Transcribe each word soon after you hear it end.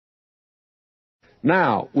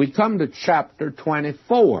Now, we come to chapter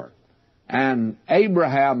 24, and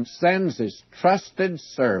Abraham sends his trusted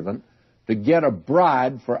servant to get a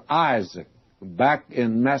bride for Isaac back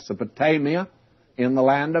in Mesopotamia, in the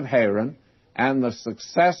land of Haran, and the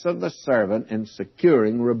success of the servant in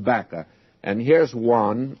securing Rebekah. And here's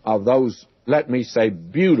one of those, let me say,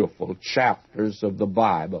 beautiful chapters of the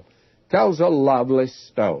Bible. Tells a lovely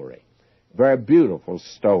story. Very beautiful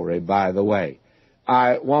story, by the way.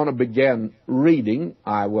 I want to begin reading.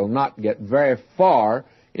 I will not get very far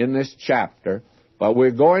in this chapter, but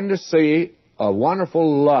we're going to see a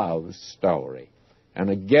wonderful love story. And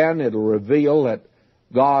again, it'll reveal that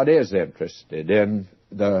God is interested in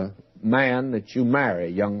the man that you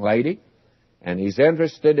marry, young lady, and He's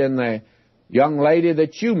interested in the young lady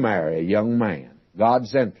that you marry, young man.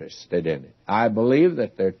 God's interested in it. I believe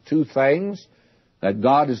that there are two things that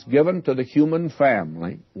God has given to the human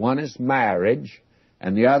family. One is marriage,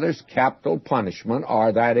 and the other is capital punishment,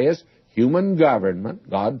 or that is, human government.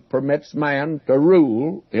 God permits man to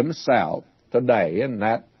rule himself today, and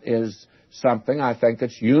that is something I think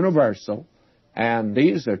that's universal, and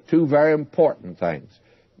these are two very important things.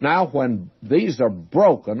 Now, when these are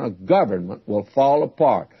broken, a government will fall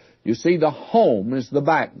apart. You see, the home is the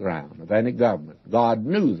background of any government. God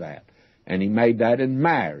knew that, and He made that in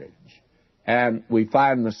marriage. And we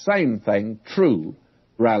find the same thing true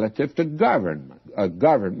relative to government. A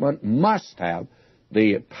government must have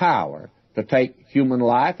the power to take human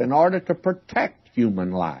life in order to protect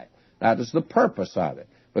human life. That is the purpose of it,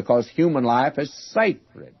 because human life is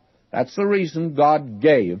sacred. That's the reason God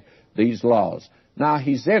gave these laws. Now,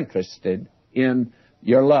 He's interested in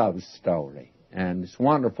your love story, and it's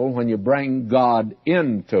wonderful when you bring God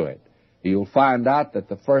into it. You'll find out that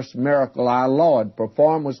the first miracle our Lord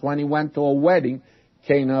performed was when He went to a wedding,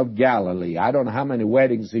 Cana of Galilee. I don't know how many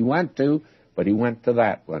weddings He went to, but He went to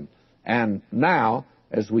that one. And now,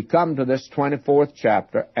 as we come to this 24th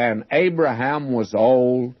chapter, and Abraham was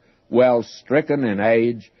old, well stricken in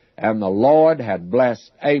age, and the Lord had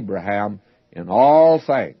blessed Abraham in all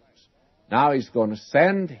things. Now He's going to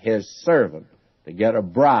send His servant to get a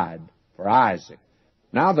bride for Isaac.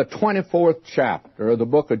 Now, the 24th chapter of the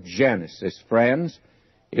book of Genesis, friends,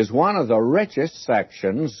 is one of the richest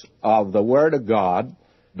sections of the Word of God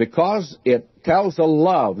because it tells a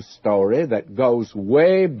love story that goes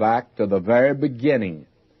way back to the very beginning.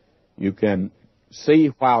 You can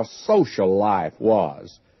see how social life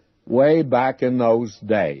was way back in those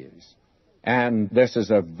days. And this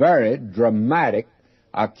is a very dramatic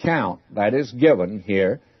account that is given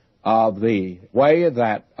here of the way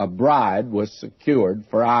that a bride was secured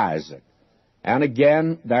for Isaac. And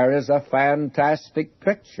again, there is a fantastic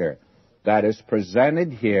picture that is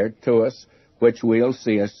presented here to us, which we'll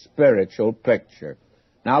see a spiritual picture.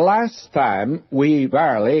 Now, last time, we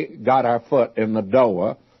barely got our foot in the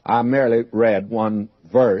door. I merely read one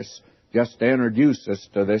verse just to introduce us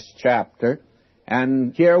to this chapter.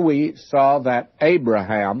 And here we saw that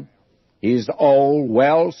Abraham, he's old,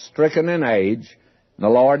 well stricken in age. The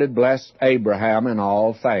Lord had blessed Abraham in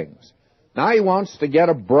all things. Now he wants to get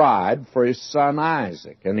a bride for his son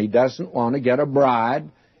Isaac, and he doesn't want to get a bride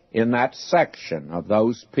in that section of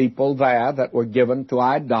those people there that were given to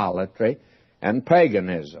idolatry and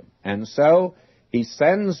paganism. And so he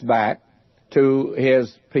sends back to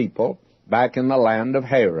his people back in the land of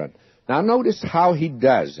Haran. Now notice how he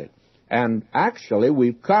does it. And actually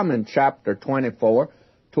we've come in chapter 24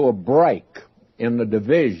 to a break in the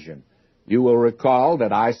division. You will recall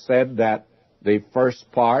that I said that the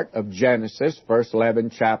first part of Genesis, first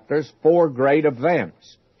 11 chapters, 4 great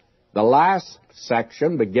events. The last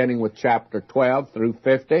section, beginning with chapter 12 through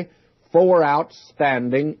 50, 4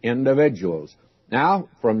 outstanding individuals. Now,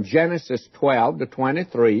 from Genesis 12 to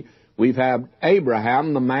 23, we've had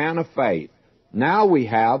Abraham, the man of faith. Now we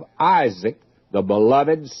have Isaac, the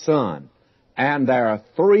beloved son. And there are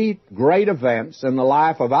 3 great events in the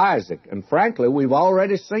life of Isaac. And frankly, we've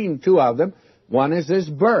already seen 2 of them. One is his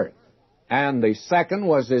birth, and the second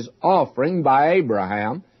was his offering by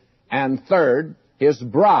Abraham, and third, his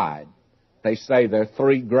bride. They say there are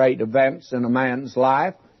 3 great events in a man's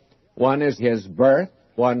life. One is his birth,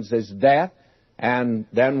 one's his death, and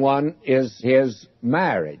then one is his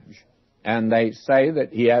marriage. And they say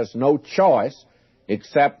that he has no choice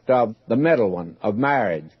except of the middle one, of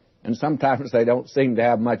marriage. And sometimes they don't seem to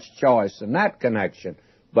have much choice in that connection.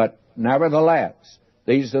 But nevertheless,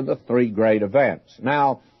 these are the 3 great events.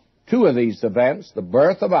 Now, 2 of these events, the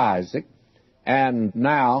birth of Isaac, and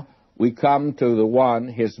now we come to the one,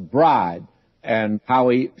 his bride, and how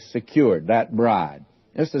he secured that bride.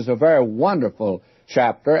 This is a very wonderful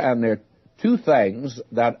chapter, and there are 2 things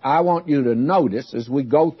that I want you to notice as we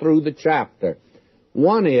go through the chapter.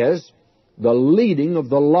 One is the leading of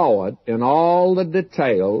the Lord in all the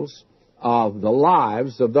details of the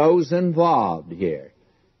lives of those involved here.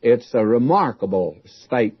 It's a remarkable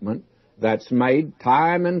statement that's made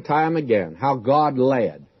time and time again, how God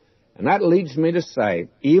led. And that leads me to say,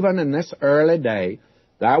 even in this early day,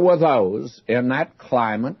 there were those in that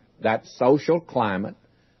climate, that social climate,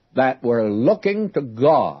 that were looking to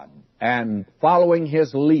God and following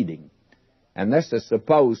His leading. And this is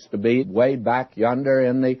supposed to be way back yonder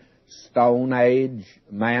in the Stone Age.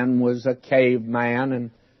 Man was a caveman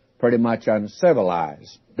and pretty much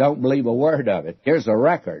uncivilized. Don't believe a word of it. Here's a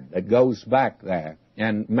record that goes back there,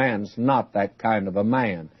 and man's not that kind of a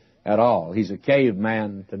man at all. He's a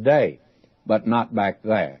caveman today, but not back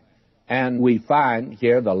there. And we find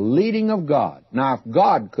here the leading of God. Now, if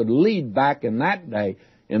God could lead back in that day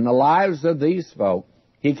in the lives of these folk,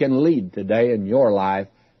 He can lead today in your life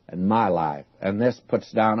and my life. And this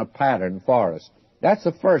puts down a pattern for us. That's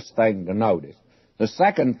the first thing to notice. The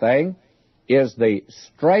second thing is the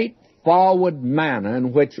straightforward manner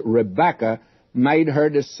in which Rebekah made her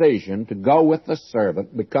decision to go with the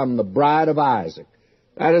servant, become the bride of Isaac.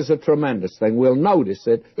 That is a tremendous thing. We'll notice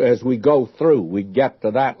it as we go through. We get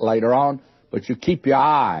to that later on, but you keep your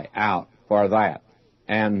eye out for that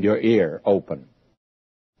and your ear open.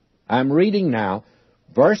 I'm reading now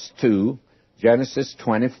verse 2, Genesis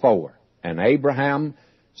 24. And Abraham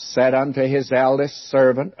said unto his eldest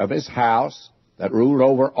servant of his house, that ruled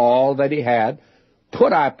over all that he had,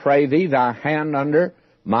 Put, I pray thee, thy hand under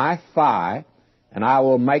my thigh, and I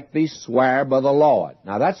will make thee swear by the Lord.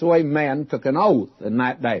 Now, that's the way men took an oath in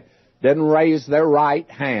that day. Didn't raise their right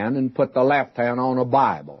hand and put the left hand on a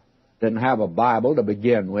Bible. Didn't have a Bible to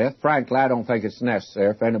begin with. Frankly, I don't think it's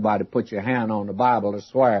necessary if anybody puts your hand on the Bible to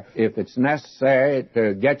swear. If it's necessary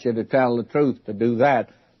to get you to tell the truth to do that,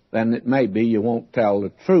 then it may be you won't tell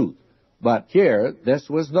the truth. But here, this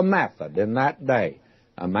was the method in that day.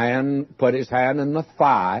 A man put his hand in the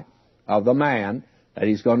thigh of the man that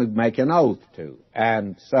he's going to make an oath to.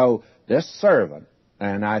 And so this servant,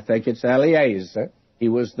 and I think it's Eliezer, he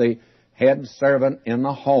was the head servant in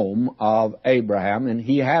the home of Abraham, and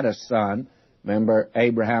he had a son. Remember,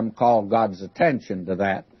 Abraham called God's attention to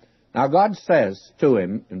that. Now, God says to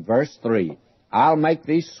him in verse 3, I'll make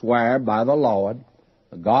thee swear by the Lord,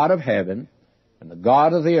 the God of heaven, and the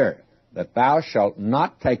God of the earth, that thou shalt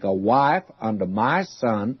not take a wife unto my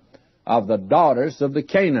son of the daughters of the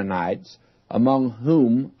Canaanites, among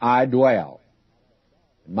whom I dwell.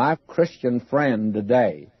 My Christian friend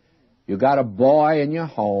today, you got a boy in your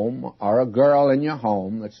home or a girl in your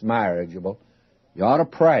home that's marriageable, you ought to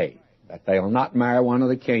pray that they'll not marry one of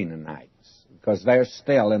the Canaanites, because they're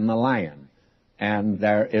still in the land. And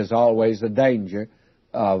there is always a danger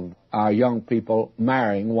of our young people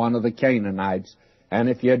marrying one of the Canaanites. And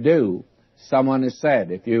if you do, someone has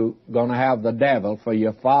said, if you're going to have the devil for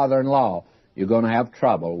your father-in-law, you're going to have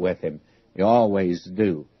trouble with him. You always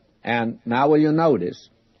do. And now will you notice,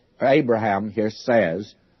 Abraham here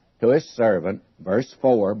says to his servant, verse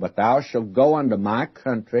 4, But thou shalt go unto my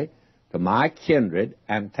country, to my kindred,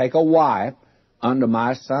 and take a wife unto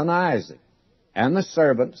my son Isaac. And the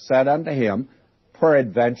servant said unto him,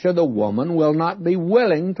 Peradventure the woman will not be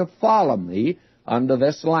willing to follow me unto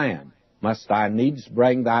this land. Must I needs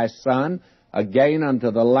bring thy son again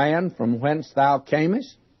unto the land from whence thou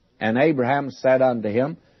camest? And Abraham said unto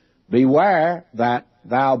him, Beware that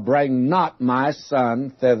thou bring not my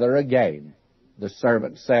son thither again. The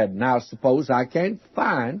servant said, Now suppose I can't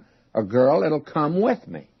find a girl that'll come with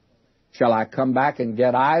me. Shall I come back and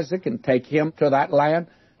get Isaac and take him to that land?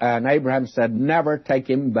 And Abraham said, Never take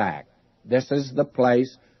him back. This is the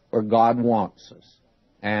place where God wants us.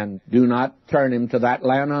 And do not turn him to that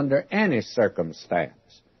land under any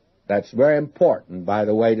circumstance. That's very important, by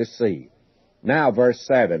the way, to see. Now, verse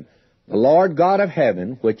 7, The Lord God of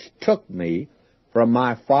heaven, which took me from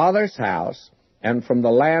my father's house and from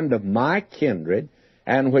the land of my kindred,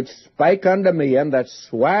 and which spake unto me, and that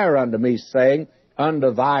sware unto me, saying,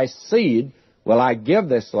 Unto thy seed will I give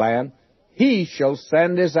this land, he shall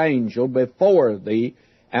send his angel before thee,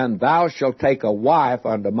 and thou shalt take a wife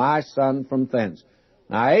unto my son from thence.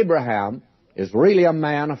 Now, Abraham is really a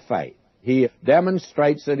man of faith. He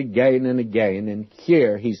demonstrates it again and again, and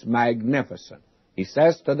here he's magnificent. He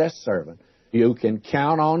says to this servant, You can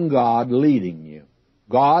count on God leading you.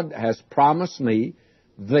 God has promised me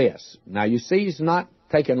this. Now, you see, he's not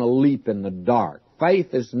taking a leap in the dark.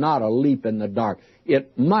 Faith is not a leap in the dark.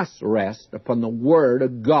 It must rest upon the Word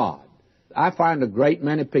of God. I find a great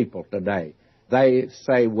many people today, they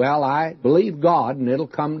say, Well, I believe God and it'll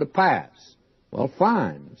come to pass. Well,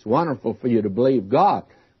 fine. It's wonderful for you to believe God.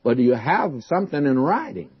 But do you have something in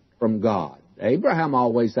writing from God Abraham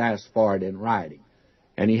always asked for it in writing.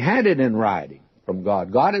 And he had it in writing from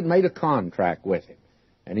God. God had made a contract with him.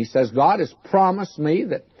 And he says, God has promised me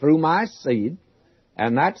that through my seed,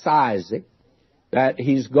 and that's Isaac, that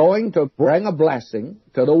he's going to bring a blessing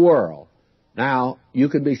to the world. Now, you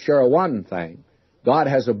can be sure of one thing. God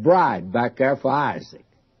has a bride back there for Isaac.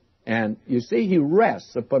 And you see, he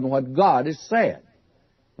rests upon what God has said.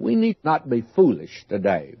 We need not be foolish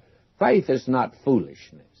today. Faith is not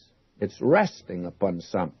foolishness. It's resting upon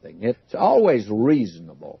something. It's always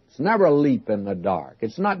reasonable. It's never a leap in the dark.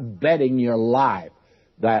 It's not betting your life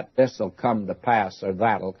that this will come to pass or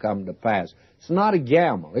that will come to pass. It's not a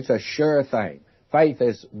gamble. It's a sure thing. Faith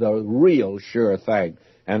is the real sure thing.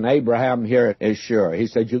 And Abraham here is sure. He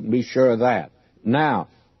said, you can be sure of that. Now,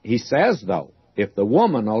 he says, though, if the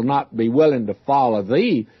woman will not be willing to follow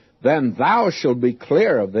thee, then thou shalt be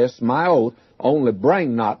clear of this, my oath, only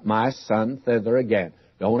bring not my son thither again.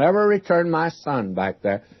 Don't ever return my son back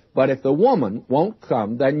there. But if the woman won't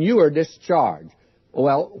come, then you are discharged.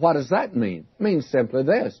 Well, what does that mean? It means simply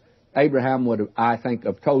this. Abraham would, I think,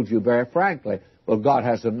 have told you very frankly, well, God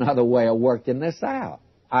has another way of working this out.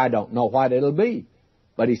 I don't know what it'll be.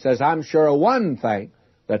 But he says, I'm sure of one thing,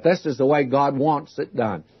 that this is the way God wants it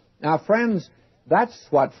done. Now, friends, that's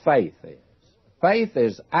what faith is. Faith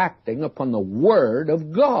is acting upon the Word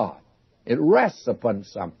of God. It rests upon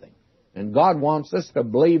something. And God wants us to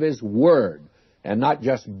believe His Word and not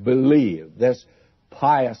just believe this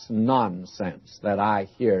pious nonsense that I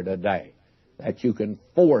hear today, that you can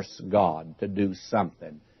force God to do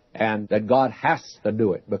something and that God has to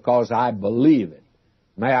do it because I believe it.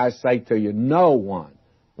 May I say to you, no one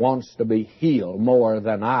wants to be healed more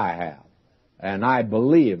than I have. And I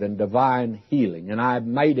believe in divine healing, and I've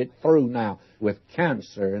made it through now with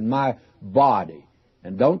cancer in my body.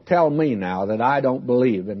 And don't tell me now that I don't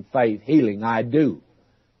believe in faith healing. I do.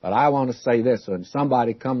 But I want to say this, when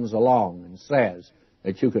somebody comes along and says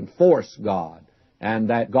that you can force God and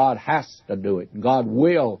that God has to do it, and God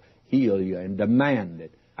will heal you and demand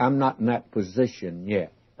it, I'm not in that position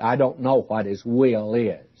yet. I don't know what His will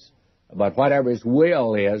is. But whatever His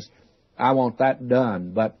will is, I want that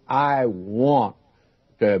done. But I want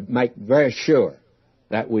to make very sure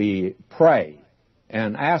that we pray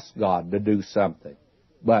and ask God to do something.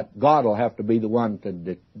 But God will have to be the one to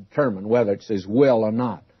determine whether it's His will or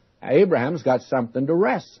not. Abraham's got something to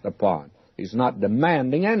rest upon. He's not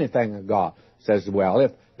demanding anything of God. He says, well,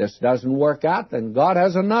 if this doesn't work out, then God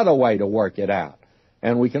has another way to work it out.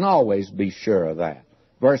 And we can always be sure of that.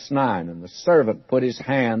 Verse 9, and the servant put his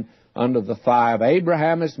hand under the thigh of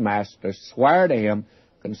Abraham his master, sware to him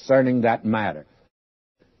concerning that matter.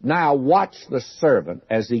 Now watch the servant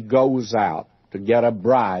as he goes out to get a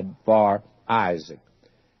bride for Isaac.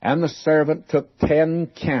 And the servant took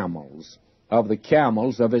 10 camels of the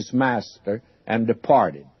camels of his master and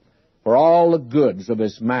departed. For all the goods of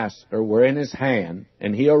his master were in his hand,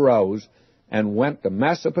 and he arose and went to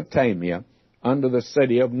Mesopotamia unto the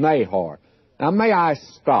city of Nahor. Now may I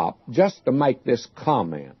stop just to make this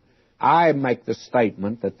comment. I make the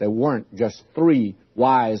statement that there weren't just 3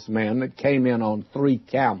 wise men that came in on 3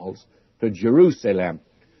 camels to Jerusalem.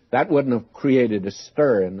 That wouldn't have created a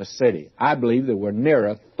stir in the city. I believe there were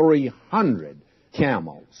nearer 300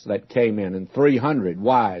 camels that came in and 300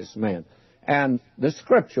 wise men. And the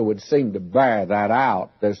Scripture would seem to bear that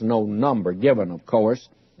out. There's no number given, of course.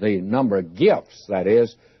 The number of gifts, that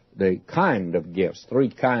is, the kind of gifts, 3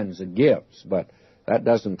 kinds of gifts. But that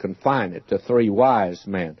doesn't confine it to 3 wise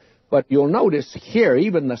men. But you'll notice here,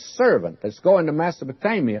 even the servant that's going to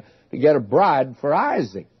Mesopotamia to get a bride for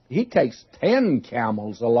Isaac, he takes 10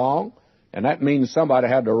 camels along, and that means somebody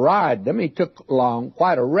had to ride them. He took along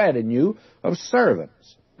quite a retinue of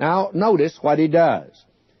servants. Now, notice what he does.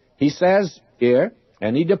 He says here,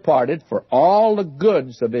 and he departed, for all the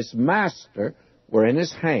goods of his master were in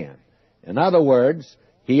his hand. In other words,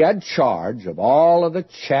 he had charge of all of the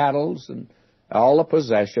chattels and all the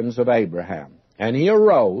possessions of Abraham. And he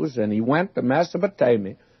arose, and he went to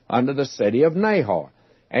Mesopotamia unto the city of Nahor.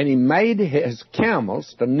 And he made his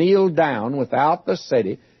camels to kneel down without the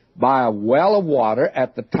city by a well of water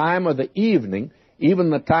at the time of the evening, even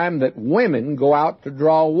the time that women go out to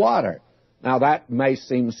draw water. Now that may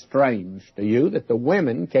seem strange to you that the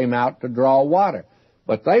women came out to draw water,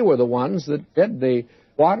 but they were the ones that did the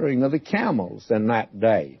watering of the camels in that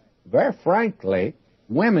day. Very frankly,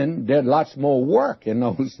 women did lots more work in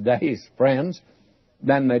those days, friends,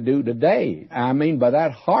 than they do today. I mean by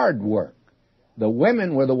that hard work. The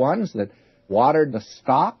women were the ones that watered the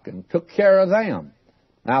stock and took care of them.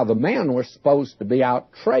 Now, the men were supposed to be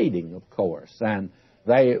out trading, of course, and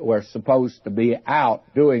they were supposed to be out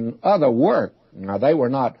doing other work. Now, they were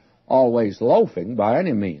not always loafing by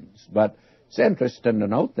any means. But it's interesting to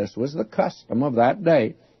note this was the custom of that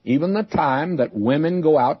day, even the time that women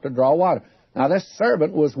go out to draw water. Now, this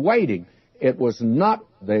servant was waiting. It was not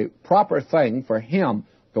the proper thing for him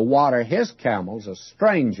to water his camels, a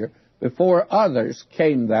stranger, before others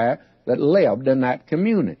came there that lived in that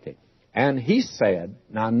community. And he said,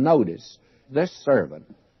 now notice, this servant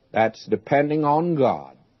that's depending on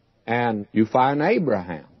God, and you find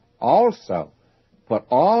Abraham also put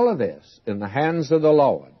all of this in the hands of the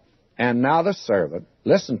Lord. And now the servant,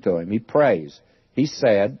 listen to him, he prays. He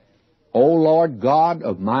said, O Lord God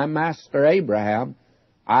of my master Abraham,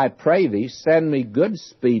 I pray thee, send me good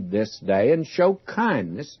speed this day, and show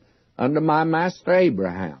kindness unto my master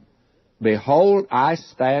Abraham. Behold, I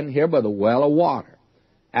stand here by the well of water,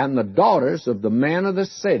 and the daughters of the men of the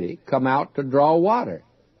city come out to draw water.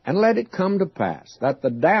 And let it come to pass that the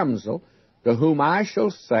damsel to whom I shall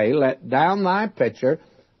say, Let down thy pitcher,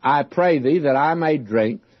 I pray thee, that I may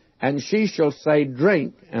drink, and she shall say,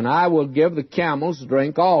 Drink, and I will give the camels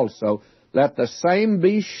drink also. Let the same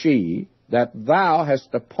be she that thou hast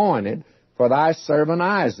appointed for thy servant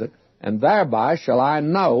Isaac, and thereby shall I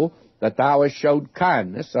know that thou hast showed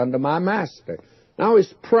kindness unto my master. Now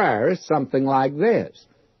his prayer is something like this.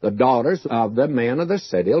 The daughters of the men of the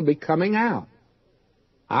city will be coming out.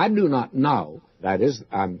 I do not know, that is,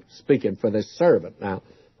 I'm speaking for this servant now,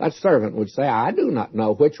 that servant would say, I do not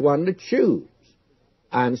know which one to choose.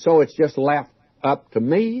 And so it's just left up to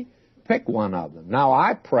me, pick one of them. Now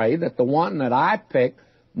I pray that the one that I pick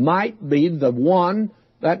might be the one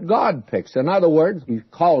that God picks. In other words, he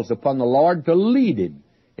calls upon the Lord to lead him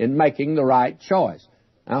in making the right choice.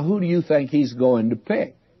 Now who do you think he's going to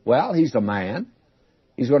pick? Well, he's a man.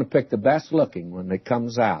 He's going to pick the best looking when it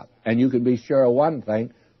comes out. And you can be sure of one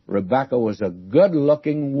thing, Rebecca was a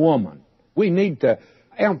good-looking woman. We need to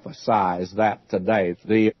emphasize that today.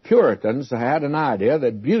 The Puritans had an idea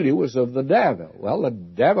that beauty was of the devil. Well, the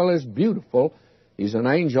devil is beautiful. He's an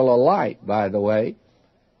angel of light, by the way.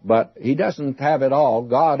 But he doesn't have it all.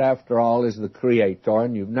 God, after all, is the creator,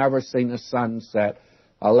 and you've never seen a sunset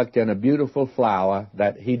or looked in a beautiful flower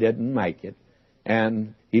that he didn't make it.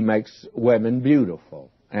 And he makes women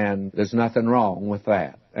beautiful, and there's nothing wrong with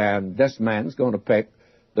that. And this man's going to pick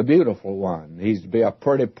the beautiful one. He'd be a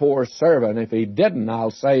pretty poor servant if he didn't,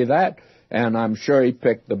 I'll say that, and I'm sure he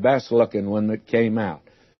picked the best-looking one that came out.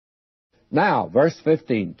 Now, verse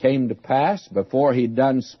 15, came to pass, before he'd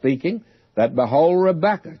done speaking, that behold,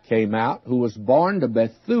 Rebekah came out, who was born to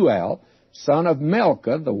Bethuel, son of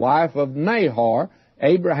Milcah, the wife of Nahor,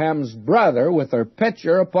 Abraham's brother, with her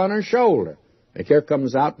pitcher upon her shoulder. And here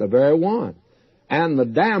comes out the very one. And the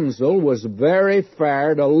damsel was very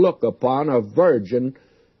fair to look upon, a virgin,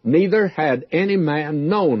 neither had any man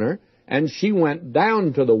known her, and she went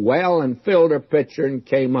down to the well and filled her pitcher and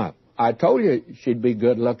came up. I told you she'd be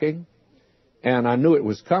good-looking, and I knew it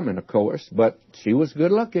was coming, of course, but she was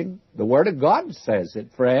good-looking. The Word of God says it,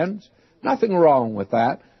 friends. Nothing wrong with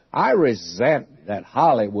that. I resent that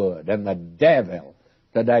Hollywood and the devil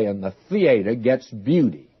today in the theater gets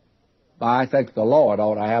beauty. But I think the Lord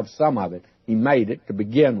ought to have some of it. He made it to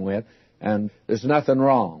begin with, and there's nothing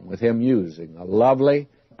wrong with him using a lovely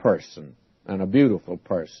person and a beautiful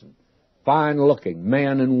person, fine-looking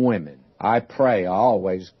men and women. I pray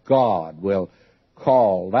always God will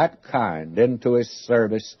call that kind into his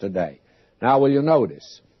service today. Now, will you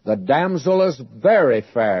notice, the damsel is very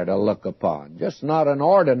fair to look upon, just not an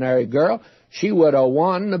ordinary girl. She would have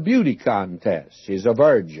won the beauty contest. She's a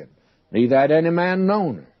virgin. Neither had any man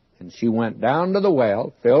known her. And she went down to the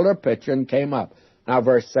well, filled her pitcher, and came up. Now,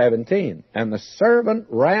 verse 17, and the servant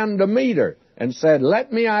ran to meet her, and said,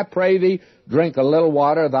 Let me, I pray thee, drink a little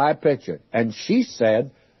water of thy pitcher. And she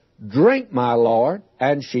said, Drink, my lord.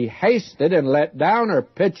 And she hasted and let down her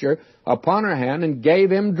pitcher upon her hand and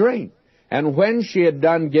gave him drink. And when she had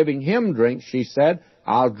done giving him drink, she said,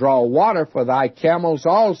 I'll draw water for thy camels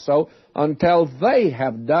also until they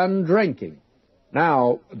have done drinking.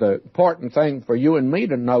 Now, the important thing for you and me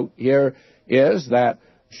to note here is that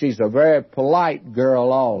she's a very polite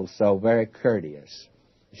girl also, very courteous.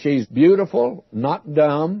 She's beautiful, not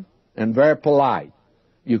dumb, and very polite.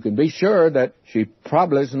 You can be sure that she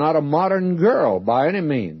probably is not a modern girl by any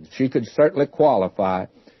means. She could certainly qualify.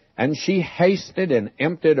 And she hasted and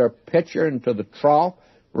emptied her pitcher into the trough,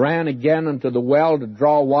 ran again into the well to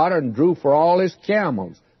draw water, and drew for all his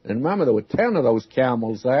camels. And remember, there were 10 of those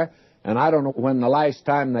camels there, and I don't know when the last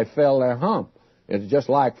time they filled their hump. It's just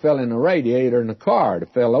like filling a radiator in a car to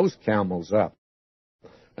fill those camels up.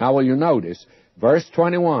 Now, will you notice, verse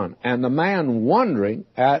 21, and the man wondering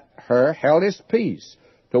at her held his peace,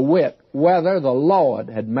 to wit, whether the Lord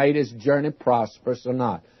had made his journey prosperous or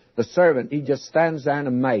not. the servant, he just stands there in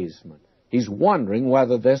amazement. He's wondering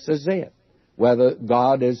whether this is it, whether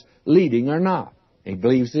God is leading or not. He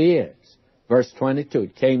believes he is. Verse 22,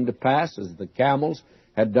 it came to pass, as the camels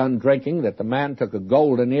had done drinking, that the man took a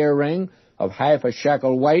golden earring of 1/2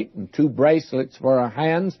 shekel weight, and 2 bracelets for her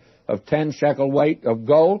hands of 10 shekel weight of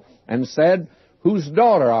gold, and said, Whose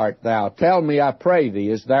daughter art thou? Tell me, I pray thee,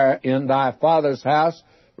 is there in thy father's house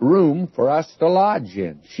room for us to lodge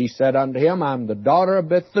in? She said unto him, I am the daughter of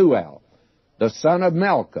Bethuel, the son of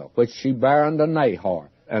Milcah, which she bare unto Nahor,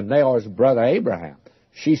 and Nahor's brother Abraham.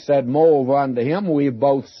 She said, Moreover unto him, we have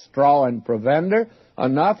both straw and provender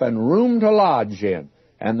enough, and room to lodge in.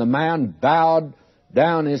 And the man bowed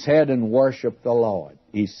down his head and worshiped the Lord.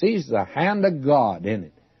 He sees the hand of God in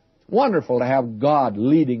it. It's wonderful to have God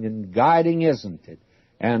leading and guiding, isn't it?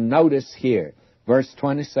 And notice here, verse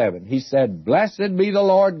 27, he said, Blessed be the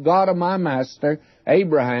Lord God of my master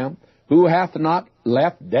Abraham, who hath not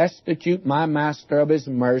left destitute my master of his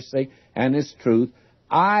mercy and his truth.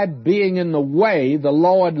 I, being in the way, the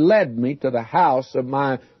Lord led me to the house of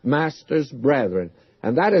my master's brethren.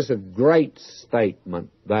 And that is a great statement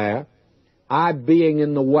there. I, being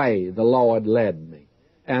in the way, the Lord led me.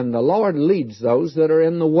 And the Lord leads those that are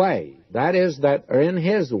in the way. That is, that are in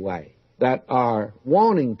His way, that are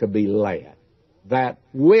wanting to be led, that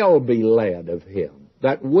will be led of Him,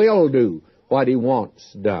 that will do what He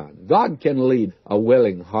wants done. God can lead a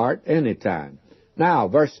willing heart anytime. Now,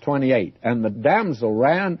 verse 28, and the damsel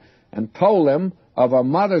ran and told them of her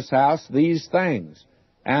mother's house these things.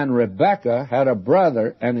 And Rebekah had a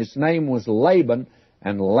brother, and his name was Laban,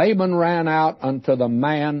 and Laban ran out unto the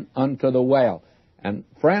man unto the well. And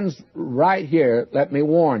friends, right here, let me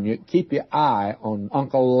warn you, keep your eye on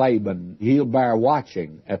Uncle Laban. He'll bear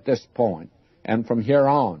watching at this point, and from here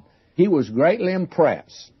on. He was greatly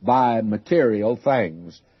impressed by material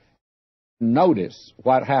things. Notice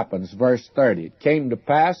what happens, verse 30. It came to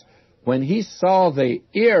pass, when he saw the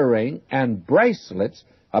earring and bracelets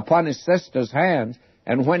upon his sister's hands,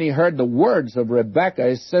 and when he heard the words of Rebekah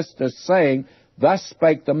his sister, saying, Thus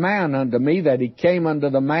spake the man unto me, that he came unto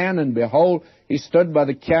the man, and behold, he stood by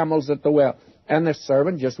the camels at the well. And the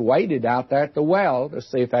servant just waited out there at the well to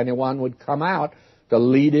see if anyone would come out to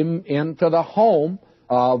lead him into the home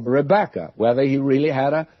of Rebekah, whether he really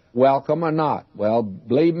had a welcome or not. Well,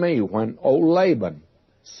 believe me, when old Laban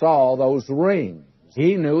saw those rings,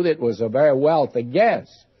 he knew that it was a very wealthy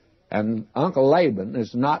guest. And Uncle Laban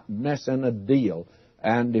is not missing a deal.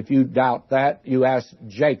 And if you doubt that, you ask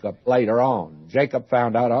Jacob later on. Jacob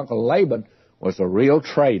found out Uncle Laban was a real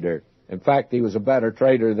trader. In fact, he was a better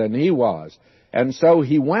trader than he was. And so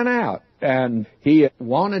he went out, and he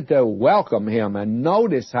wanted to welcome him, and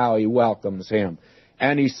notice how he welcomes him.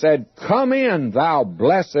 And he said, Come in, thou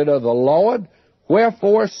blessed of the Lord,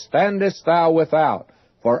 wherefore standest thou without?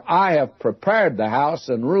 For I have prepared the house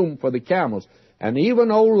and room for the camels. And even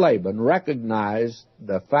old Laban recognized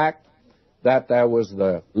the fact that there was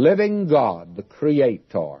the living God, the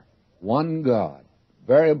Creator, one God,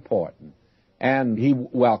 very important. And he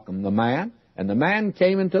welcomed the man, and the man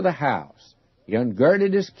came into the house. He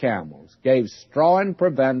ungirded his camels, gave straw and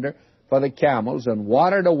provender for the camels, and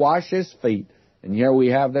water to wash his feet. And here we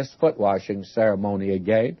have this foot washing ceremony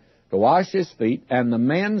again, to wash his feet, and the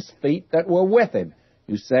men's feet that were with him.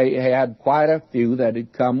 You say he had quite a few that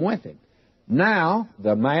had come with him. Now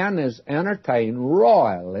the man is entertained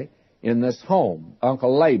royally in this home.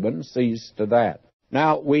 Uncle Laban sees to that.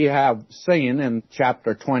 Now, we have seen in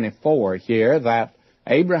chapter 24 here that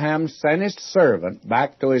Abraham sent his servant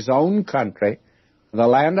back to his own country, the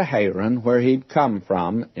land of Haran, where he'd come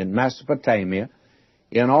from in Mesopotamia,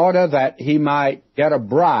 in order that he might get a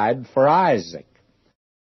bride for Isaac.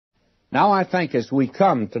 Now, I think as we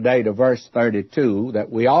come today to verse 32, that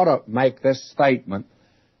we ought to make this statement,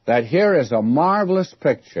 that here is a marvelous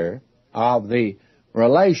picture of the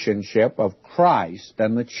relationship of Christ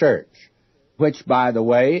and the church, which, by the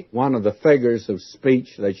way, one of the figures of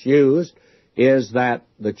speech that's used is that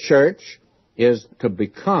the church is to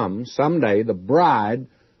become someday the bride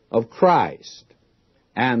of Christ.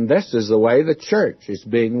 And this is the way the church is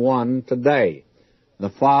being won today. The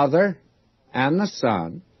Father and the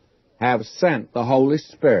Son have sent the Holy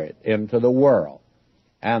Spirit into the world.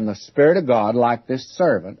 And the Spirit of God, like this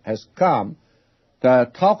servant, has come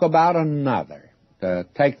to talk about another, to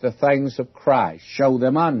take the things of Christ, show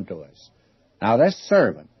them unto us. Now, this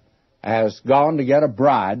servant has gone to get a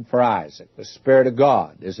bride for Isaac. The Spirit of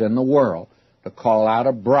God is in the world to call out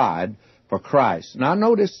a bride for Christ. Now,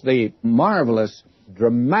 notice the marvelous,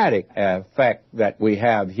 dramatic effect that we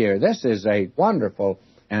have here. This is a wonderful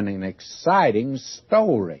and an exciting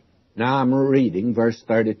story. Now, I'm reading verse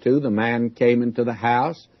 32. The man came into the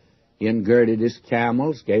house, He girded his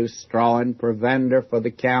camels, gave straw and provender for the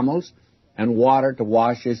camels, and water to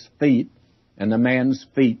wash his feet, and the men's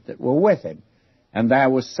feet that were with him. And there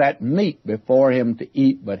was set meat before him to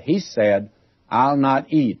eat, but he said, I'll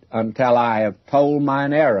not eat until I have told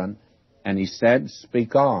mine errand. And he said,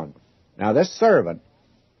 Speak on. Now this servant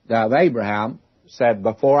of Abraham said,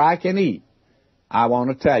 Before I can eat, I want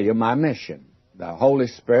to tell you my mission. The Holy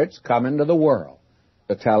Spirit's come into the world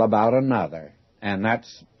to tell about another, and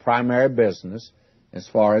that's primary business as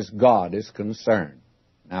far as God is concerned.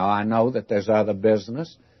 Now, I know that there's other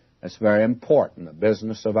business that's very important, the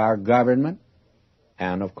business of our government,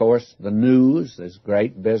 and, of course, the news is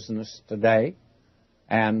great business today,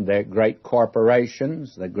 and the great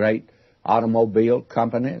corporations, the great automobile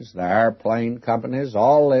companies, the airplane companies,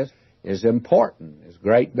 all this is important, is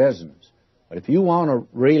great business. But if you want to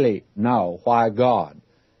really know why God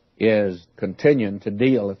is continuing to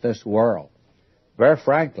deal with this world, very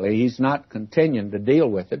frankly, He's not continuing to deal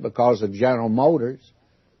with it because of General Motors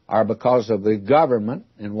or because of the government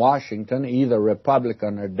in Washington, either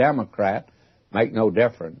Republican or Democrat, make no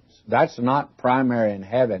difference. That's not primary in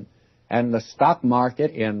heaven. And the stock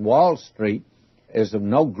market in Wall Street is of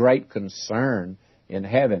no great concern in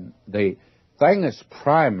heaven. The thing that's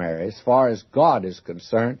primary as far as God is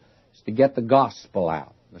concerned is to get the gospel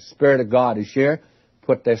out. The Spirit of God is here.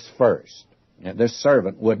 Put this first. And this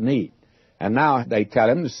servant wouldn't eat. And now they tell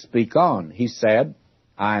him to speak on. He said,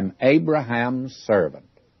 I'm Abraham's servant.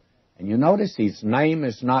 And you notice his name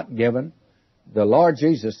is not given. The Lord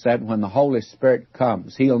Jesus said when the Holy Spirit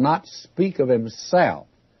comes, He'll not speak of Himself,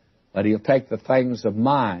 but He'll take the things of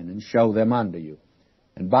mine and show them unto you.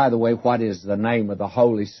 And by the way, what is the name of the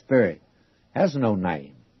Holy Spirit? Has no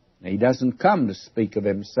name. He doesn't come to speak of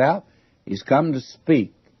Himself. He's come to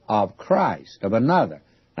speak of Christ, of another.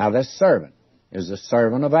 Now this servant is the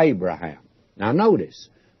servant of Abraham. Now notice,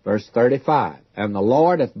 verse 35, And the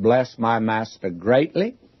Lord hath blessed my master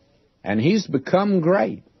greatly, and he's become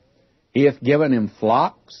great. He hath given him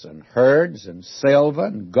flocks and herds and silver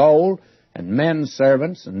and gold and men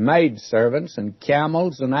servants and maid servants and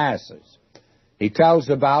camels and asses. He tells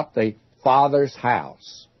about the Father's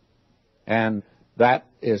house. And that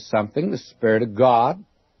is something the Spirit of God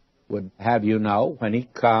would have you know. When He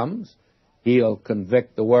comes, He'll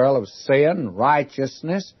convict the world of sin,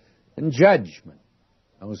 righteousness, and judgment.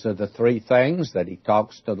 Those are the three things that He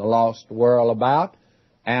talks to the lost world about,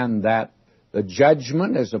 and that the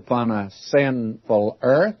judgment is upon a sinful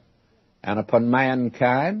earth and upon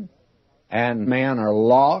mankind, and men are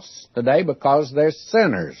lost today because they're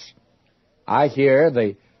sinners. I hear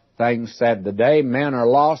the thing said today, men are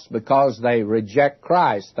lost because they reject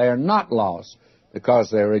Christ. They are not lost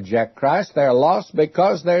because they reject Christ. They're lost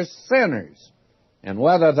because they're sinners. And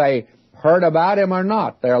whether they heard about Him or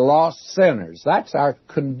not, they're lost sinners. That's our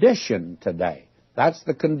condition today. That's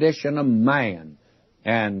the condition of man.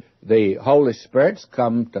 And the Holy Spirit's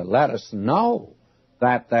come to let us know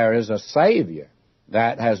that there is a Savior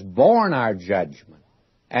that has borne our judgment,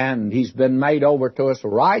 and He's been made over to us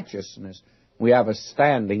righteousness. We have a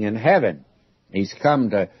standing in heaven. He's come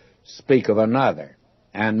to speak of another.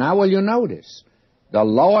 And now will you notice, the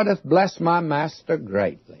Lord hath blessed my master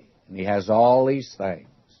greatly, and He has all these things.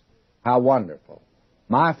 How wonderful.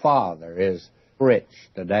 My Father is rich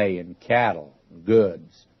today in cattle and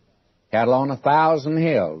goods. Cattle on 1,000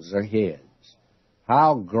 hills are His.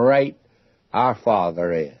 How great our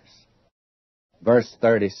Father is. Verse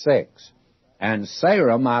 36, And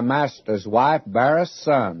Sarah, my master's wife, bare a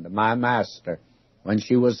son to my master when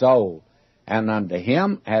she was old, and unto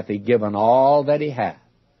him hath He given all that he hath.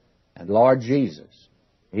 And Lord Jesus,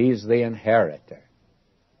 He's the inheritor.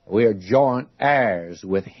 We are joint heirs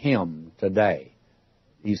with Him today.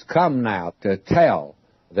 He's come now to tell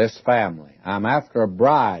this family, I'm after a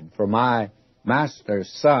bride for my master's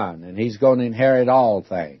son, and he's going to inherit all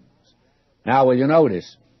things. Now will you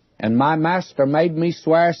notice, And my master made me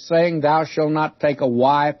swear, saying, Thou shalt not take a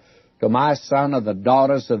wife to my son of the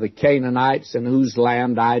daughters of the Canaanites in whose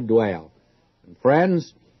land I dwell. And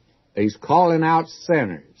friends, He's calling out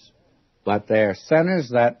sinners, but they're sinners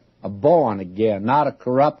that are born again, not of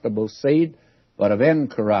corruptible seed, but of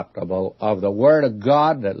incorruptible, of the Word of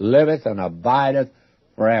God that liveth and abideth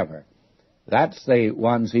forever. That's the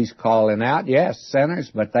ones He's calling out. Yes,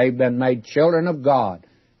 sinners, but they've been made children of God.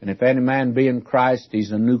 And if any man be in Christ,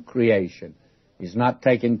 he's a new creation. He's not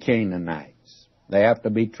taking Canaanites. They have to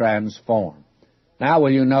be transformed. Now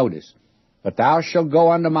will you notice, But thou shalt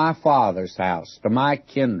go unto my father's house, to my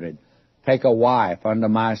kindred, take a wife unto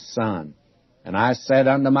my son. And I said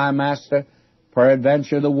unto my master,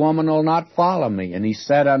 Peradventure the woman will not follow me. And he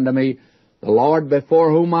said unto me, The Lord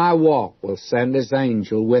before whom I walk will send his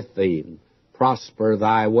angel with thee, and prosper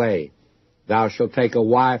thy way. Thou shalt take a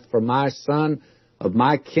wife for my son of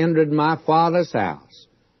my kindred, my father's house.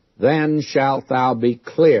 Then shalt thou be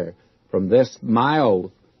clear from this my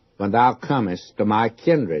oath when thou comest to my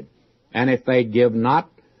kindred. And if they give not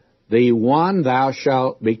thee one, thou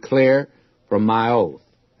shalt be clear from my oath.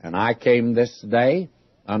 And I came this day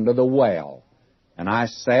under the well, and I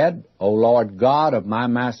said, O Lord God of my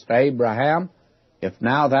master Abraham, if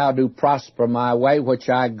now thou do prosper my way which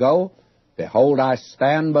I go, behold, I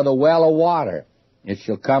stand by the well of water. It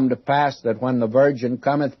shall come to pass that when the virgin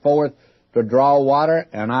cometh forth to draw water,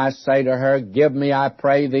 and I say to her, Give me, I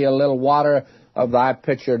pray thee, a little water of thy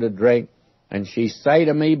pitcher to drink, and she say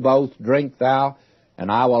to me, Both drink thou,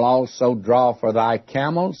 and I will also draw for thy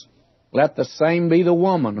camels, let the same be the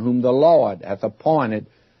woman whom the Lord hath appointed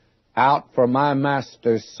out for my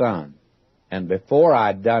master's son. And before I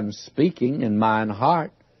had done speaking in mine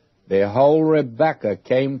heart, behold, Rebekah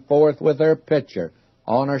came forth with her pitcher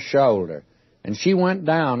on her shoulder, and she went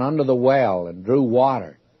down under the well and drew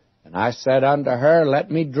water. And I said unto her,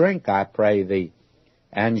 Let me drink, I pray thee.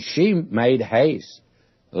 And she made haste,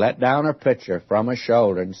 let down her pitcher from her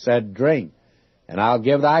shoulder, and said, Drink, and I'll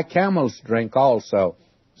give thy camels drink also.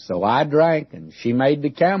 So I drank, and she made the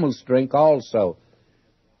camels drink also.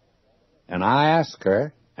 And I asked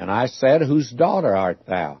her, and I said, Whose daughter art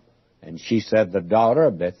thou? And she said, The daughter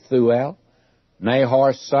of Bethuel,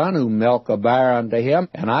 Nahor's son, who Milcah bare unto him.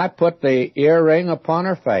 And I put the earring upon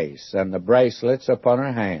her face, and the bracelets upon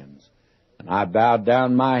her hands. And I bowed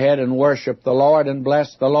down my head and worshipped the Lord, and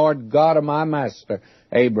blessed the Lord God of my master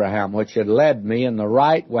Abraham, which had led me in the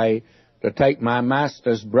right way to take my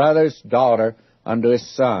master's brother's daughter unto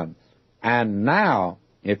his son. And now,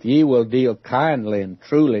 if ye will deal kindly and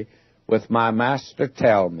truly with my master,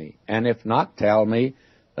 tell me, and if not, tell me,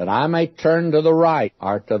 that I may turn to the right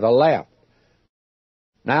or to the left.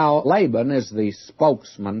 Now, Laban is the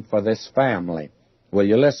spokesman for this family. Will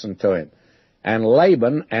you listen to him? And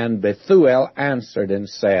Laban and Bethuel answered and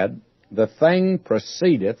said, The thing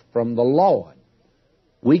proceedeth from the Lord.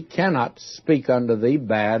 We cannot speak unto thee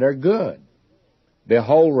bad or good.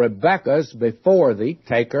 Behold, Rebekah's before thee,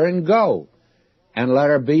 take her and go, and let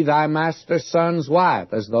her be thy master's son's wife,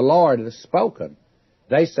 as the Lord hath spoken.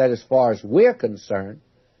 They said, as far as we're concerned,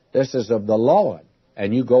 this is of the Lord,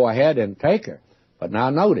 and you go ahead and take her. But now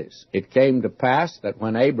notice, it came to pass that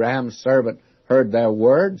when Abraham's servant heard their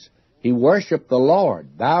words, he worshipped the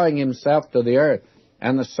Lord, bowing himself to the earth.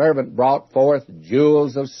 And the servant brought forth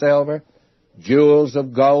jewels of silver, jewels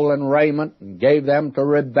of gold and raiment, and gave them to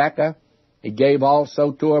Rebekah. He gave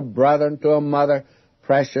also to her brother and to her mother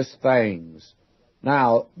precious things.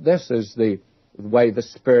 Now, this is the way the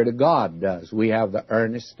Spirit of God does. We have the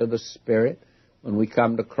earnest of the Spirit when we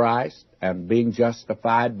come to Christ, and being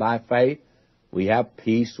justified by faith, we have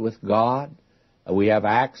peace with God, we have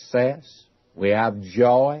access, we have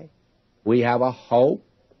joy, we have a hope,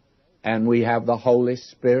 and we have the Holy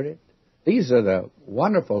Spirit. These are the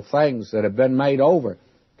wonderful things that have been made over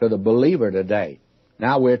to the believer today.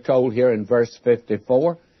 Now we're told here in verse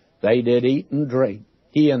 54, they did eat and drink,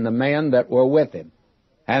 he and the men that were with him.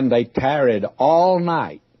 And they tarried all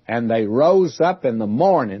night, and they rose up in the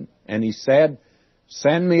morning, and he said,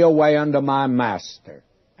 Send me away unto my master.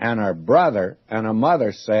 And her brother and her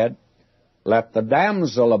mother said, Let the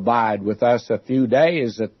damsel abide with us a few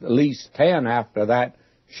days, at least 10 after that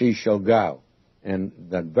she shall go. And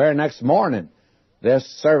the very next morning, this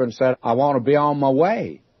servant said, I want to be on my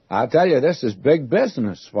way. I tell you, this is big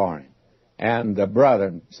business for him. And the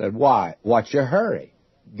brother said, Why? What's your hurry?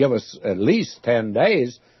 Give us at least 10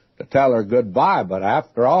 days to tell her goodbye, but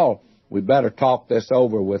after all, we better talk this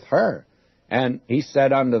over with her. And he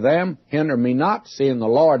said unto them, Hinder me not, seeing the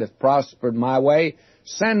Lord hath prospered my way.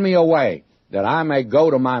 Send me away, that I may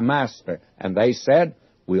go to my master. And they said,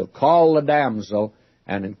 We'll call the damsel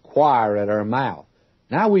and inquire at her mouth.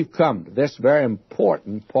 Now we've come to this very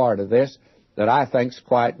important part of this that I think is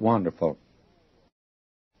quite wonderful.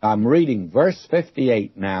 I'm reading verse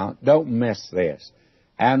 58 now. Don't miss this.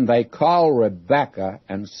 And they called Rebekah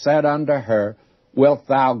and said unto her, Wilt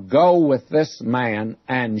thou go with this man?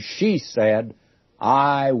 And she said,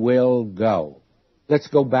 I will go. Let's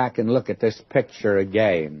go back and look at this picture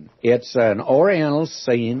again. It's an oriental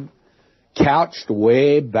scene, couched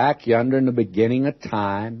way back yonder in the beginning of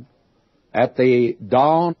time, at the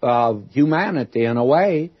dawn of humanity in a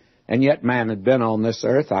way, and yet man had been on this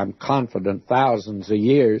earth, I'm confident, thousands of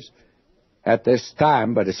years at this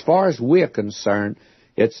time, but as far as we're concerned,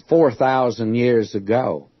 it's 4,000 years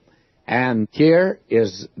ago. And here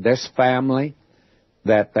is this family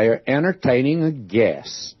that they're entertaining a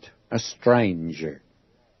guest. a stranger,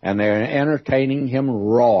 and they're entertaining him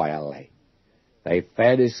royally. They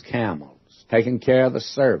fed his camels, taking care of the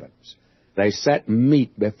servants. They set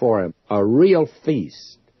meat before him, a real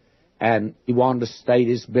feast. And he wanted to state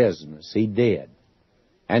his business. He did.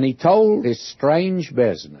 And he told his strange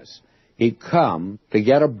business. He'd come to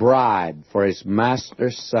get a bride for his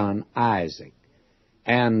master's son, Isaac.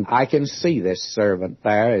 And I can see this servant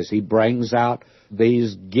there as he brings out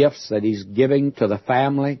these gifts that he's giving to the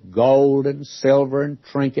family, gold and silver and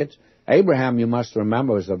trinkets. Abraham, you must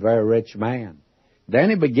remember, was a very rich man. Then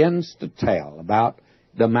he begins to tell about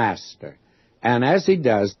the master. And as he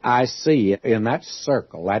does, I see in that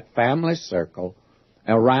circle, that family circle,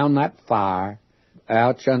 around that fire,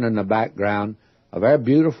 out under in the background, a very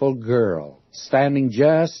beautiful girl standing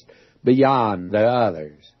just beyond the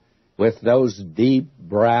others with those deep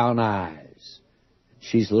brown eyes.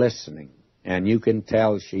 She's listening, and you can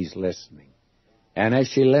tell she's listening. And as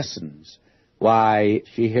she listens, why,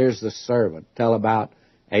 she hears the servant tell about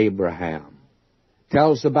Abraham,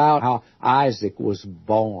 tells about how Isaac was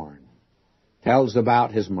born, tells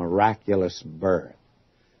about his miraculous birth,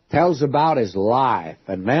 tells about his life,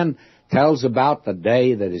 and then tells about the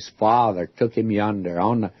day that his father took him yonder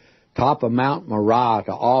on the top of Mount Moriah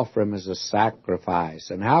to offer him as a sacrifice,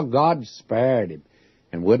 and how God spared him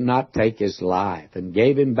and would not take his life and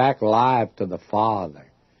gave him back life to the Father.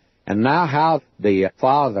 And now how the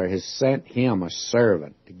Father has sent him a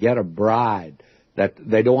servant to get a bride, that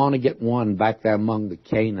they don't want to get one back there among the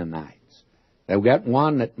Canaanites. They've got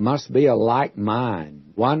one that must be a like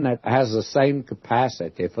mind, one that has the same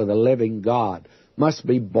capacity for the living God, must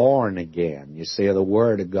be born again, you see, of the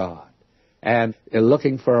Word of God. And they're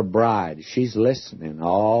looking for a bride. She's listening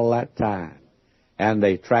all that time. And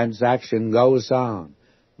the transaction goes on.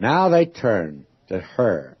 Now they turn to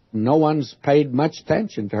her. No one's paid much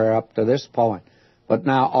attention to her up to this point. But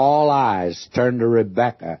now all eyes turn to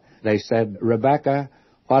Rebekah. They said, Rebekah,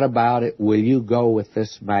 what about it? Will you go with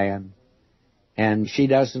this man? And she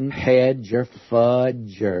doesn't hedge or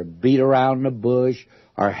fudge or beat around the bush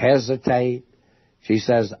or hesitate. She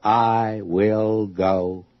says, I will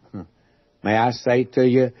go. May I say to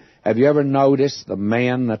you, have you ever noticed the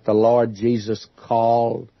men that the Lord Jesus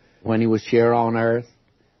called when he was here on earth?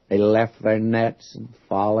 They left their nets and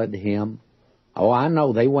followed him. Oh, I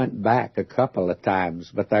know they went back a couple of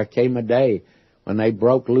times, but there came a day when they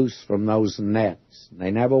broke loose from those nets. They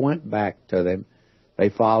never went back to them. They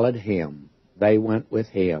followed him. They went with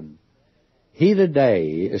him. He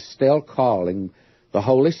today is still calling the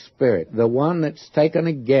Holy Spirit, the one that's taken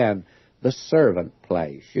again the servant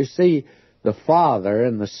place. You see, the Father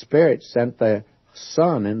and the Spirit sent the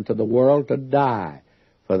Son into the world to die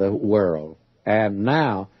for the world. And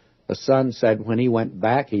now the Son said when he went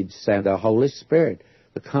back, he'd send the Holy Spirit,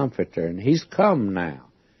 the Comforter. And he's come now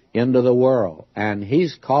into the world. And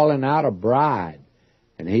he's calling out a bride.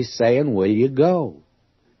 And he's saying, will you go?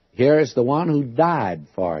 Here is the one who died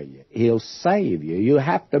for you. He'll save you. You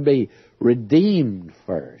have to be redeemed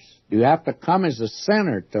first. You have to come as a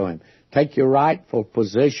sinner to him. Take your rightful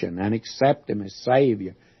position and accept him as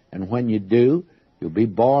Savior. And when you do, you'll be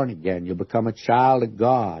born again. You'll become a child of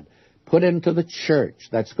God, put into the church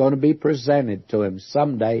that's going to be presented to him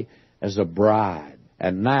someday as a bride.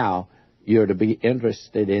 And now you're to be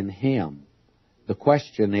interested in him. The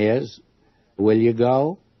question is, will you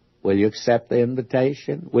go? Will you accept the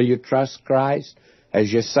invitation? Will you trust Christ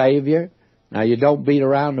as your Savior? Now, you don't beat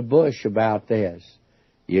around the bush about this.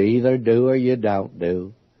 You either do or you don't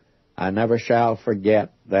do. I never shall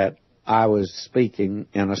forget that I was speaking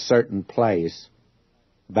in a certain place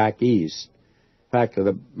back east. In fact,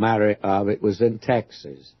 the matter of it was in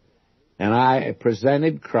Texas. And I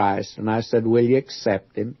presented Christ, and I said, will you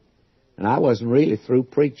accept him? And I wasn't really through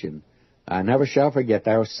preaching. I never shall forget,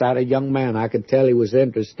 there sat a young man. I could tell he was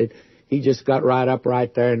interested. He just got right up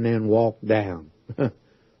right there and then walked down.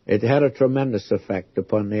 It had a tremendous effect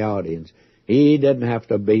upon the audience. He didn't have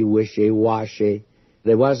to be wishy-washy.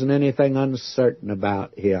 There wasn't anything uncertain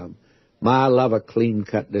about him. I love a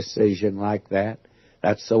clean-cut decision like that.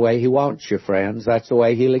 That's the way he wants you, friends. That's the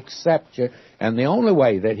way he'll accept you, and the only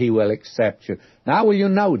way that he will accept you. Now, will you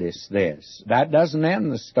notice this? That doesn't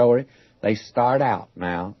end the story. They start out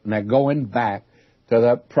now, and they're going back to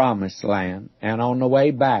the promised land. And on the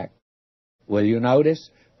way back, will you notice?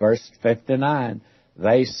 Verse 59,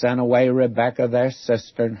 they sent away Rebekah their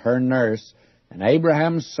sister and her nurse, and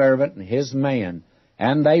Abraham's servant and his men.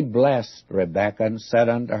 And they blessed Rebekah and said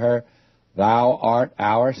unto her, Thou art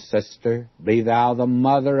our sister, be thou the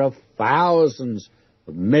mother of thousands,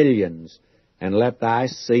 of millions, and let thy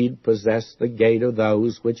seed possess the gate of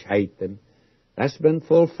those which hate them. That's been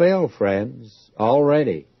fulfilled, friends,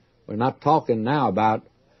 already. We're not talking now about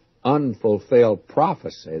unfulfilled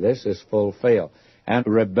prophecy. This is fulfilled. And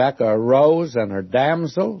Rebekah arose and her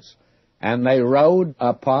damsels, and they rode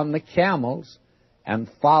upon the camels and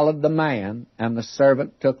followed the man, and the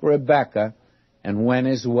servant took Rebekah and went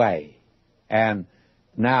his way. And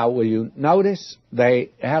now, will you notice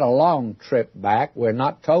they had a long trip back. We're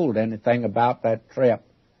not told anything about that trip.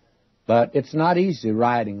 But it's not easy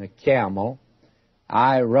riding a camel.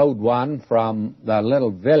 I rode one from the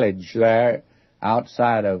little village there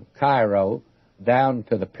outside of Cairo down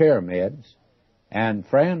to the pyramids. And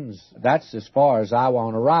friends, that's as far as I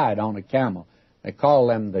want to ride on a camel. They call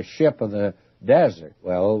them the ship of the desert.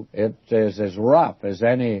 Well, it is as rough as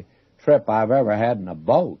any trip I've ever had in a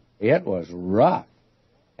boat. It was rough.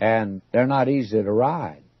 And they're not easy to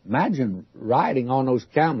ride. Imagine riding on those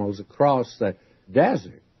camels across the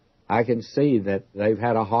desert. I can see that they've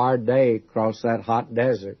had a hard day across that hot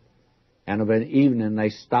desert. And of an evening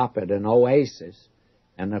they stop at an oasis,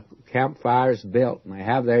 and the campfire's built, and they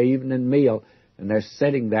have their evening meal, and they're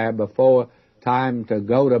sitting there before time to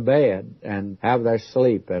go to bed and have their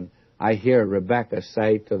sleep. And I hear Rebekah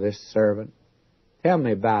say to this servant, "Tell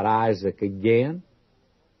me about Isaac again."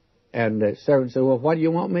 And the servant said, "Well, what do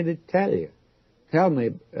you want me to tell you? Tell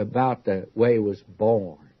me about the way he was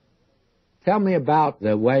born. Tell me about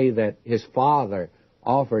the way that his father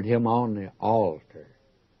offered him on the altar.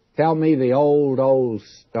 Tell me the old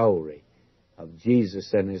story of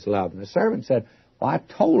Jesus and his love." And the servant said, "Well, I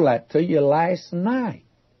told that to you last night."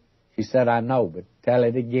 She said, "I know, but tell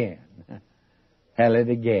it again." Tell it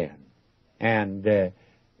again. And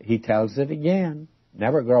he tells it again.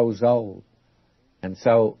 Never grows old. And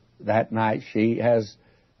so that night she has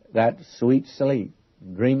that sweet sleep,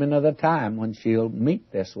 dreaming of the time when she'll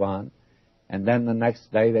meet this one. And then the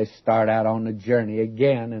next day they start out on the journey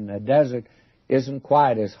again, and the desert isn't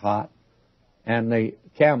quite as hot, and the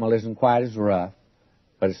camel isn't quite as rough,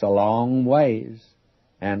 but it's a long ways.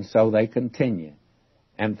 And so they continue.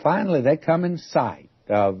 And finally they come in sight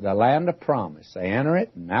of the land of promise. They enter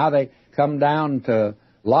it, and now they come down to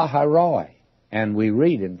Lahairoi. And we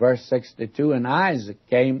read in verse 62, "And Isaac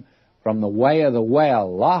came from the way of the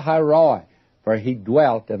well, Lahairoi, for he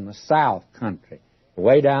dwelt in the south country,"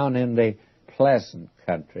 way down in the pleasant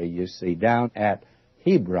country, you see, down at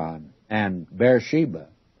Hebron and Beersheba.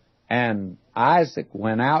 "And Isaac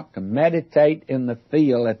went out to meditate in the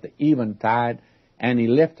field at the eventide, and he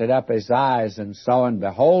lifted up his eyes and saw, and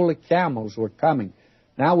behold, the camels were coming."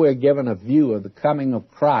 Now we're given a view of the coming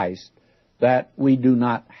of Christ that we do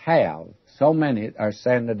not have. So many are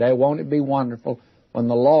saying today, "Won't it be wonderful when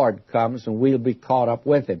the Lord comes and we'll be caught up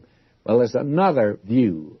with him?" Well, there's another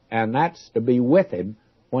view, and that's to be with him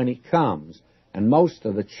when he comes. And most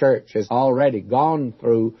of the church has already gone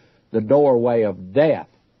through the doorway of death,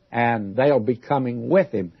 and they'll be coming with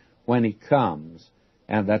him when he comes,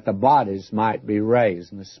 and that the bodies might be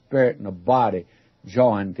raised, and the spirit and the body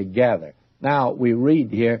joined together. Now, we read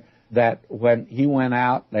here that when he went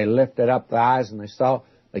out, they lifted up their eyes, and they saw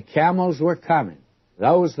the camels were coming.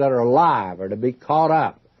 Those that are alive are to be caught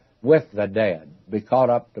up with the dead, be caught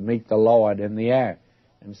up to meet the Lord in the air.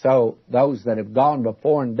 And so those that have gone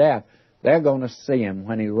before in death, they're going to see him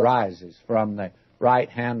when he rises from the right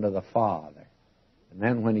hand of the Father. And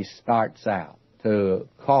then when he starts out to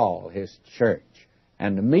call his church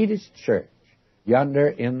and to meet his church yonder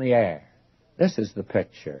in the air. This is the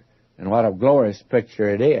picture, and what a glorious picture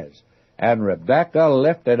it is. "And Rebekah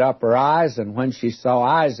lifted up her eyes, and when she saw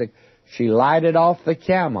Isaac, she lighted off the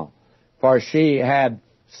camel. For she had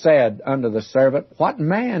said unto the servant, What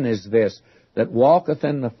man is this that walketh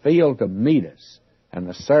in the field to meet us? And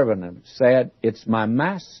the servant said, It's my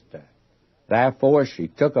master. Therefore she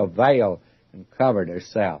took a veil and covered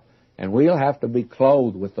herself." And we'll have to be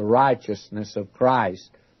clothed with the righteousness of Christ,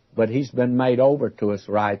 but he's been made over to us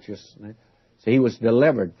righteousness. So he was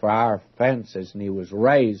delivered for our offenses, and he was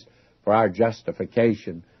raised for our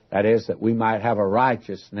justification. That is, that we might have a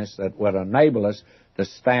righteousness that would enable us to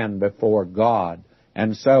stand before God.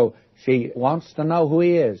 And so she wants to know who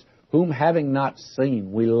he is, whom having not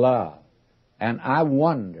seen we love. And I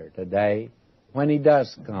wonder today, when he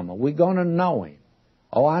does come, are we going to know him?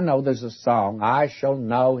 Oh, I know there's a song, "I shall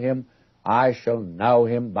know him by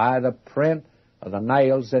the print of the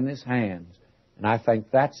nails in his hands." And I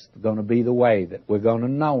think that's going to be the way that we're going to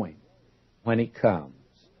know him when he comes.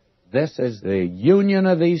 This is the union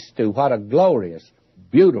of these two. What a glorious,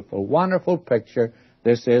 beautiful, wonderful picture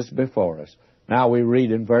this is before us. Now we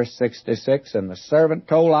read in verse 66, "And the servant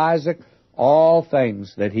told Isaac all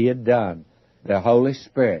things that he had done." The Holy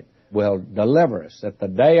Spirit will deliver us at the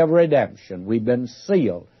day of redemption. We've been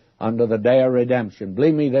sealed unto the day of redemption.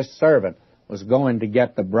 Believe me, this servant was going to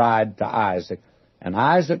get the bride to Isaac. And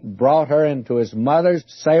Isaac brought her into his mother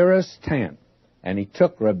Sarah's tent. And he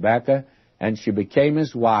took Rebekah, and she became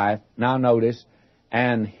his wife. Now notice,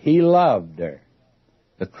 and he loved her.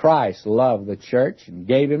 The Christ loved the church and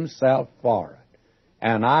gave himself for it.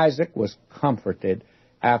 And Isaac was comforted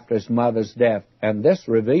after his mother's death. And this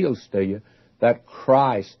reveals to you that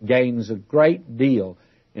Christ gains a great deal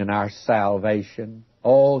in our salvation.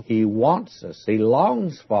 Oh, he wants us. He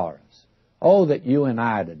longs for us. Oh, that you and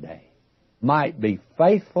I today might be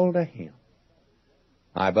faithful to him,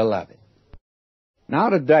 my beloved. Now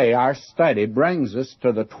today our study brings us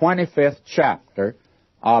to the 25th chapter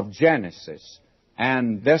of Genesis.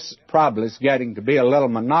 And this probably is getting to be a little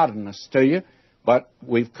monotonous to you, but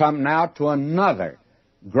we've come now to another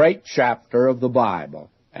great chapter of the Bible.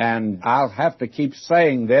 And I'll have to keep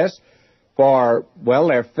saying this for, well,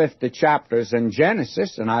 there are 50 chapters in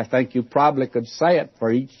Genesis, and I think you probably could say it for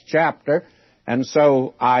each chapter, and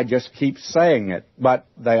so I just keep saying it. But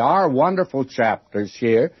they are wonderful chapters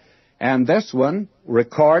here, and this one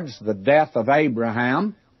records the death of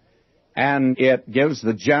Abraham, and it gives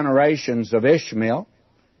the generations of Ishmael,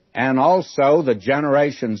 and also the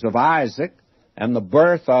generations of Isaac, and the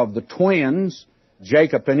birth of the twins,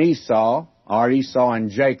 Jacob and Esau, or Esau and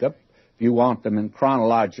Jacob, if you want them in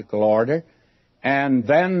chronological order, and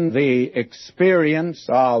then the experience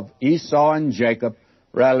of Esau and Jacob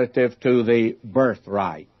relative to the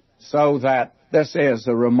birthright. So that this is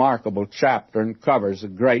a remarkable chapter and covers a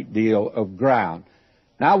great deal of ground.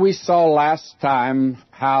 Now, we saw last time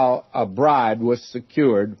how a bride was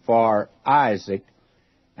secured for Isaac,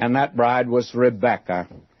 and that bride was Rebekah.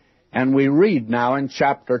 And we read now in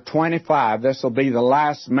chapter 25, this will be the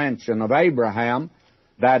last mention of Abraham,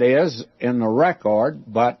 that is, in the record,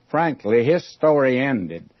 but frankly, his story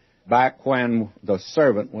ended back when the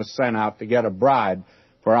servant was sent out to get a bride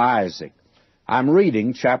for Isaac. I'm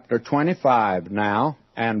reading chapter 25 now,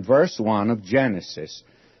 and verse 1 of Genesis.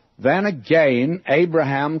 Then again,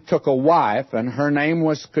 Abraham took a wife, and her name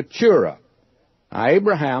was Keturah. Now,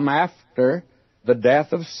 Abraham, after the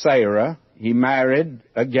death of Sarah, he married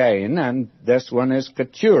again, and this one is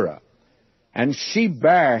Keturah. And she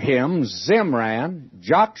bare him Zimran,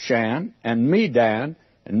 Jokshan, and Medan,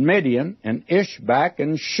 and Midian, and Ishbak,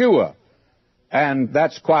 and Shua. And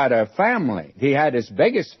that's quite a family. He had his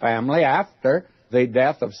biggest family after the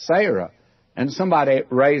death of Sarah. And somebody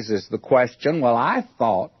raises the question, well, I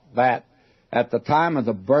thought that at the time of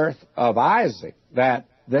the birth of Isaac, that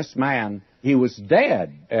this man, he was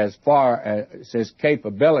dead as far as his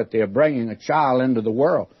capability of bringing a child into the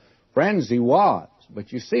world. Friends, he was.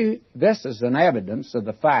 But you see, this is an evidence of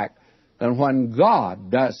the fact that when God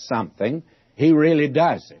does something, he really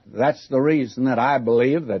does it. That's the reason that I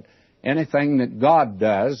believe that anything that God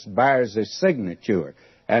does bears his signature.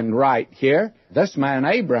 And right here, this man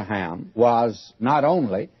Abraham was not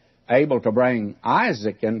only able to bring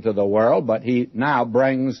Isaac into the world, but he now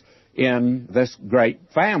brings in this great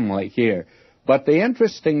family here. But the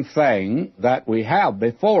interesting thing that we have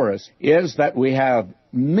before us is that we have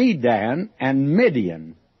Medan and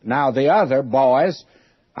Midian. Now, the other boys,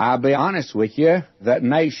 I'll be honest with you, that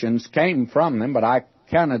nations came from them, but I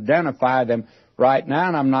can't identify them right now,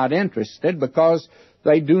 and I'm not interested because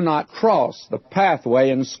they do not cross the pathway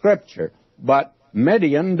in Scripture. But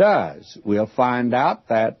Midian does. We'll find out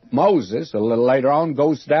that Moses, a little later on,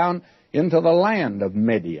 goes down into the land of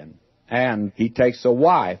Midian, and he takes a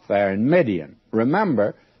wife there in Midian.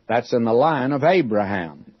 Remember, that's in the line of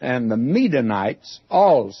Abraham, and the Midianites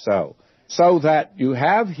also. So that you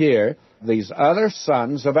have here these other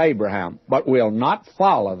sons of Abraham, but we'll not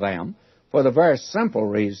follow them for the very simple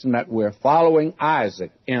reason that we're following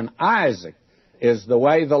Isaac. In Isaac is the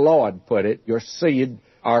way the Lord put it, your seed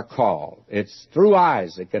are called. It's through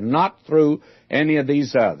Isaac and not through any of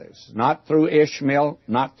these others, not through Ishmael,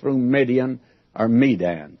 not through Midian or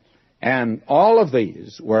Medan. And all of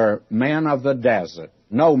these were men of the desert,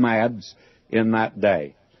 nomads in that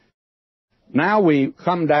day. Now we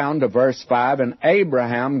come down to verse 5, and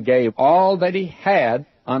Abraham gave all that he had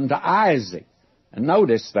unto Isaac. And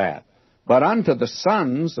notice that. But unto the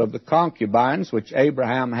sons of the concubines which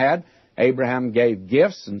Abraham had, Abraham gave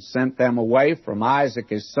gifts and sent them away from Isaac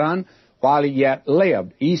his son, while he yet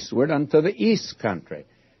lived, eastward unto the east country.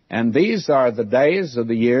 And these are the days of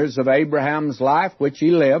the years of Abraham's life, which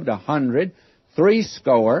he lived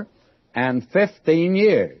 160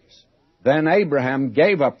 years. Then Abraham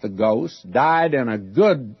gave up the ghost, died in a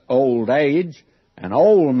good old age, an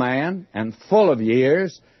old man, and full of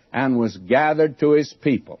years, and was gathered to his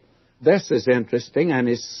people. This is interesting. And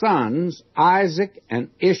his sons, Isaac and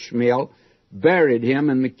Ishmael, buried him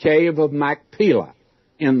in the cave of Machpelah,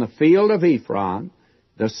 in the field of Ephron,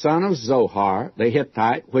 the son of Zohar, the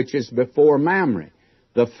Hittite, which is before Mamre.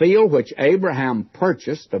 The field which Abraham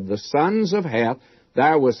purchased of the sons of Heth,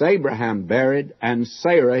 there was Abraham buried, and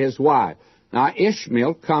Sarah his wife. Now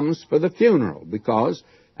Ishmael comes for the funeral, because,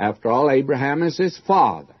 after all, Abraham is his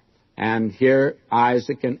father. And here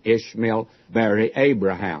Isaac and Ishmael bury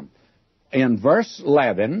Abraham. In verse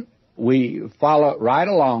 11, we follow right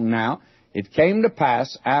along now. It came to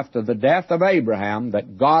pass after the death of Abraham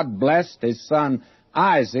that God blessed his son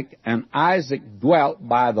Isaac, and Isaac dwelt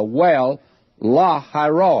by the well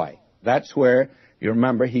Lahai-roi. That's where, you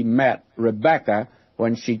remember, he met Rebekah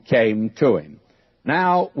when she came to him.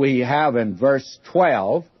 Now we have in verse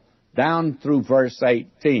 12 down through verse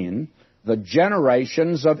 18 the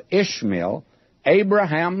generations of Ishmael,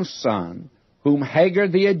 Abraham's son, whom Hagar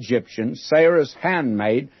the Egyptian, Sarah's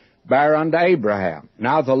handmaid, bare unto Abraham.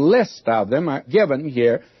 Now the list of them are given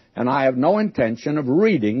here, and I have no intention of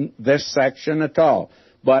reading this section at all,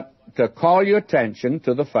 but to call your attention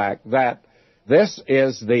to the fact that this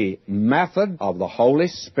is the method of the Holy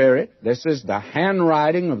Spirit. This is the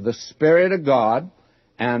handwriting of the Spirit of God,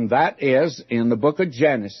 and that is, in the book of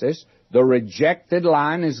Genesis, the rejected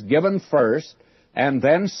line is given first, and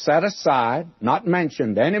then set aside, not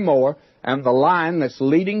mentioned anymore, and the line that's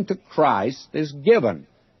leading to Christ is given.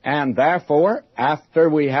 And therefore, after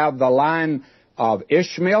we have the line of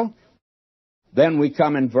Ishmael, then we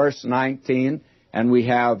come in verse 19, and we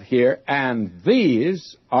have here, and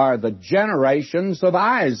these are the generations of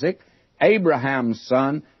Isaac, Abraham's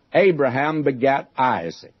son. Abraham begat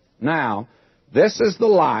Isaac. Now, this is the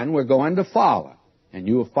line we're going to follow. And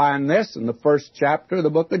you will find this in the first chapter of the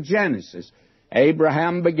book of Genesis.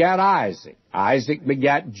 Abraham begat Isaac. Isaac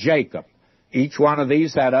begat Jacob. Each one of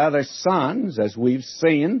these had other sons, as we've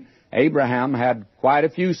seen. Abraham had quite a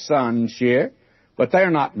few sons here, but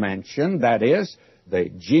they're not mentioned. That is, the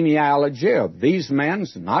genealogy of these men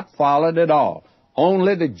is not followed at all.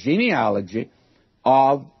 Only the genealogy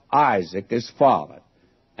of Isaac is followed.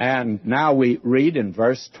 And now we read in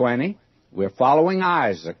verse 20, we're following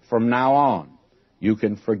Isaac from now on. You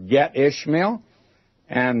can forget Ishmael,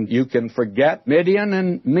 and you can forget Midian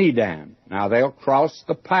and Medan. Now they'll cross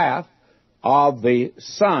the path of the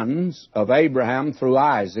sons of Abraham through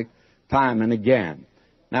Isaac time and again.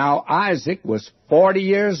 Now Isaac was 40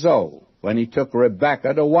 years old when he took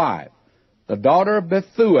Rebekah to wife, the daughter of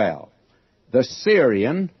Bethuel, the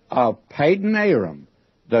Syrian of Padan Aram,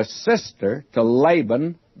 the sister to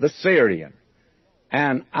Laban the Syrian.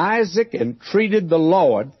 And Isaac entreated the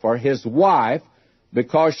Lord for his wife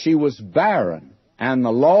because she was barren, and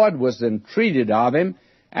the Lord was entreated of him,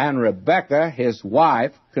 and Rebekah, his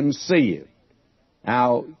wife, conceived.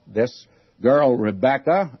 Now, this girl,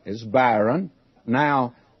 Rebekah, is barren.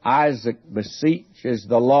 Now, Isaac beseeches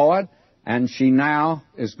the Lord, and she now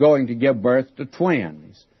is going to give birth to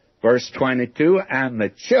twins. Verse 22, and the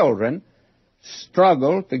children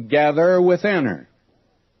struggle together within her.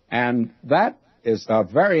 And that is a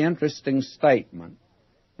very interesting statement.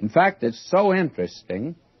 In fact, it's so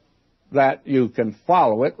interesting that you can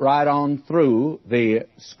follow it right on through the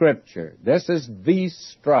Scripture. This is the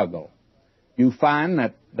struggle. You find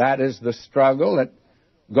that that is the struggle that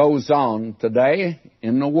goes on today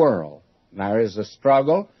in the world. There is a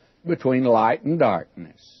struggle between light and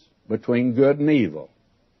darkness, between good and evil,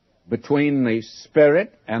 between the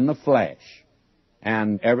spirit and the flesh.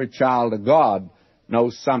 And every child of God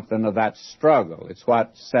knows something of that struggle. It's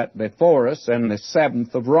what's set before us in the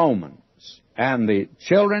 7th of Romans. And the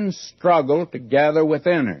children struggle together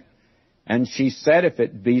within her. And she said, if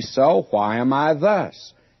it be so, why am I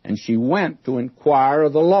thus? And she went to inquire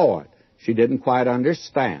of the Lord. She didn't quite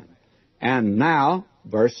understand. And now,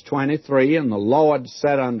 verse 23, and the Lord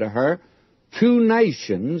said unto her, 2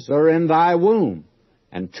 nations are in thy womb,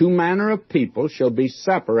 and 2 manner of people shall be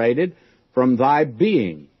separated from thy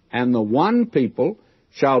being, and the one people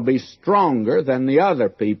shall be stronger than the other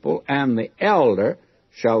people, and the elder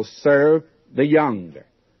shall serve the younger.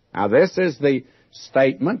 Now this is the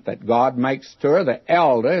statement that God makes to her. The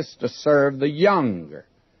elder is to serve the younger.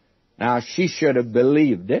 Now she should have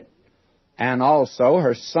believed it, and also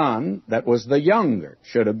her son that was the younger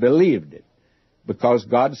should have believed it, because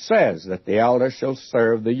God says that the elder shall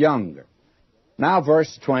serve the younger. Now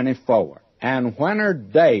verse 24, and when her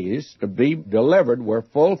days to be delivered were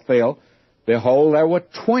fulfilled, behold, there were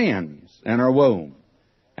twins in her womb.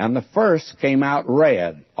 And the first came out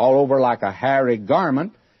red, all over like a hairy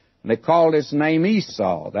garment, and they called his name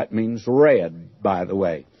Esau. That means red, by the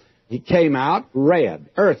way. He came out red,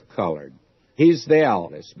 earth-colored. He's the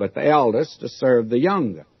eldest, but the eldest to serve the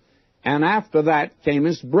younger. And after that came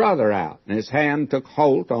his brother out, and his hand took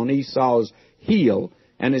hold on Esau's heel,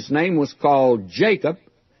 and his name was called Jacob,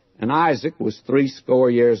 and Isaac was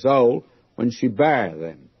 80 years old when she bare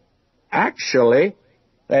them. Actually,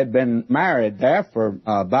 they'd been married there for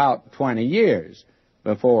about 20 years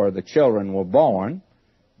before the children were born.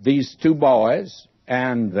 These two boys,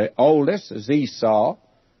 and the oldest is Esau.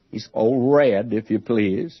 He's old red, if you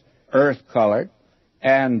please, earth-colored.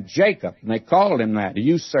 And Jacob, and they called him that, a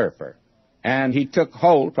usurper. And he took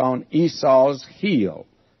hold on Esau's heel.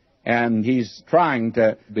 And he's trying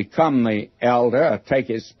to become the elder, take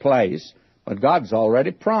his place. But God's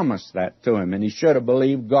already promised that to him, and he should have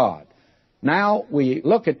believed God. Now we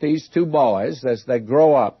look at these two boys as they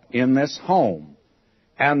grow up in this home.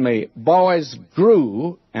 And the boys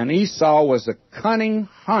grew, and Esau was a cunning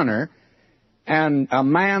hunter and a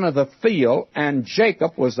man of the field, and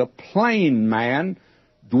Jacob was a plain man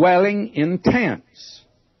dwelling in tents.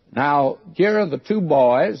 Now, here are the two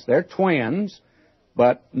boys. They're twins,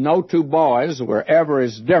 but no two boys were ever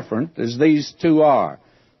as different as these two are.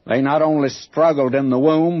 They not only struggled in the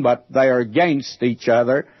womb, but they are against each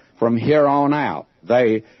other from here on out.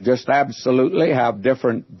 They just absolutely have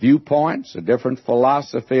different viewpoints, a different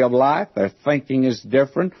philosophy of life. Their thinking is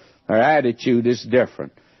different. Their attitude is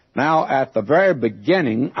different. Now, at the very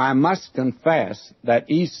beginning, I must confess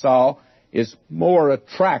that Esau is more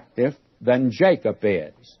attractive than Jacob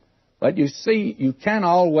is. But you see, you can't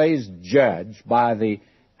always judge by the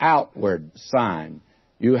outward sign.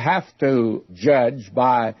 You have to judge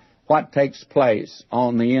by what takes place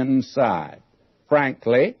on the inside.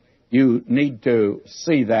 Frankly, you need to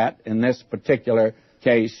see that in this particular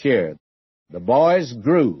case here. The boys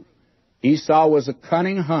grew. Esau was a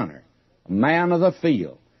cunning hunter, a man of the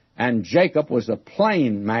field, and Jacob was a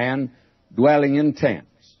plain man dwelling in tents.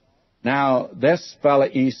 Now, this fellow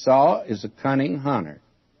Esau is a cunning hunter.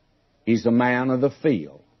 He's a man of the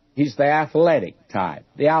field. He's the athletic type,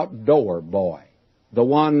 the outdoor boy, the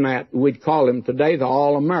one that we'd call him today the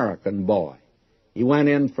all-American boy. He went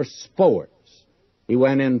in for sports. He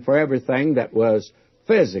went in for everything that was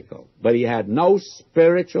physical, but he had no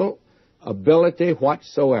spiritual ability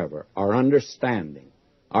whatsoever, or understanding,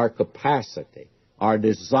 or capacity, or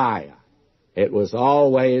desire. It was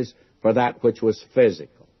always for that which was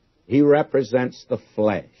physical. He represents the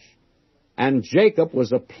flesh. And Jacob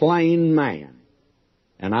was a plain man.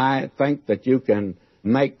 And I think that you can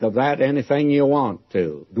make of that anything you want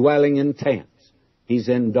to. Dwelling in tents. He's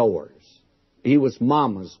indoors. He was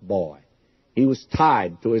mama's boy. He was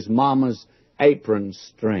tied to his mama's apron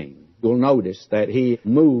string. You'll notice that he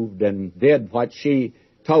moved and did what she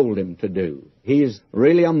told him to do. He's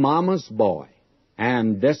really a mama's boy.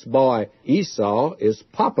 And this boy, Esau, is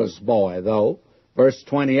papa's boy, though. Verse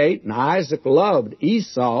 28, and Isaac loved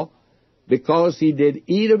Esau because he did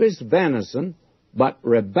eat of his venison, but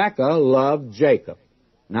Rebekah loved Jacob.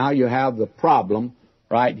 Now you have the problem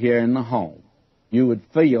right here in the home. You would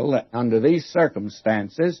feel that under these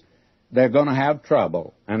circumstances, they're going to have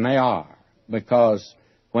trouble, and they are, because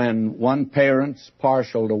when one parent's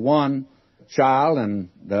partial to one child and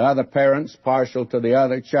the other parent's partial to the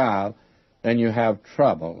other child, then you have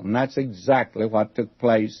trouble. And that's exactly what took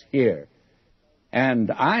place here.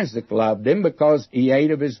 And Isaac loved him because he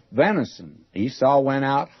ate of his venison. Esau went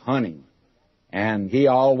out hunting, and he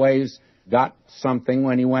always got something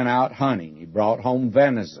when he went out hunting. He brought home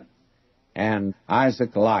venison. And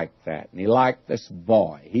Isaac liked that, and he liked this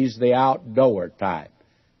boy. He's the outdoor type.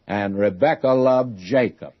 And Rebekah loved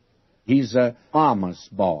Jacob. He's a mama's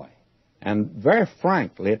boy. And very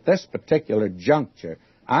frankly, at this particular juncture,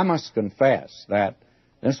 I must confess that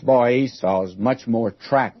this boy Esau is much more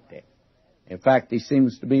attractive. In fact, he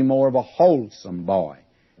seems to be more of a wholesome boy.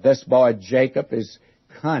 This boy Jacob is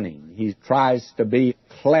cunning. He tries to be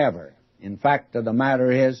clever. In fact, the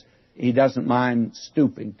matter is, he doesn't mind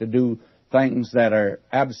stooping to do things that are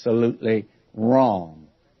absolutely wrong.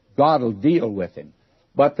 God will deal with him.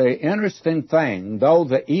 But the interesting thing, though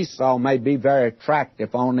the Esau may be very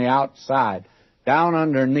attractive on the outside, down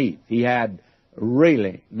underneath he had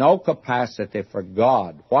really no capacity for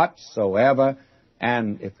God whatsoever.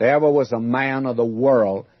 And if there ever was a man of the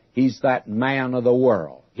world, he's that man of the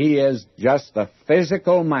world. He is just a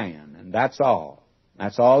physical man, and that's all.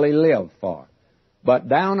 That's all he lived for. But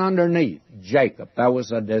down underneath Jacob, there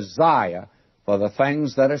was a desire for the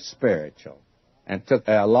things that are spiritual. And it took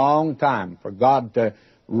a long time for God to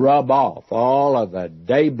rub off all of the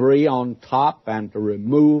debris on top and to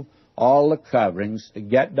remove all the coverings to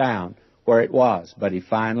get down where it was. But he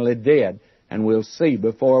finally did. And we'll see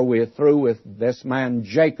before we're through with this man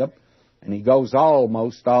Jacob, and he goes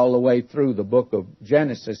almost all the way through the book of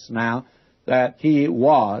Genesis now, that he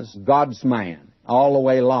was God's man all the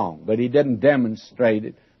way long. But he didn't demonstrate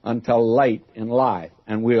it until late in life,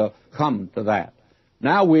 and we'll come to that.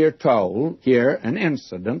 Now we are told here an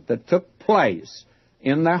incident that took place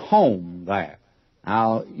in their home there.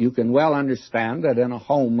 Now, you can well understand that in a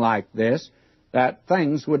home like this, that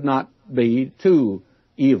things would not be too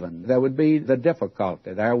even. There would be the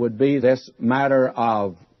difficulty. There would be this matter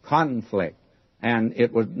of conflict, and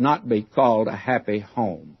it would not be called a happy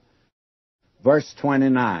home. Verse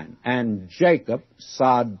 29, and Jacob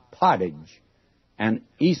sowed pottage, and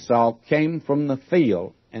Esau came from the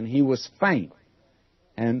field, and he was faint.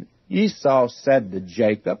 And Esau said to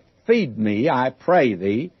Jacob, feed me, I pray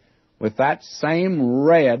thee, with that same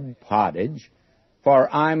red pottage, for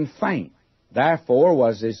I'm faint. Therefore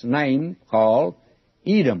was his name called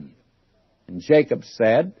Edom. And Jacob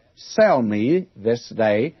said, sell me this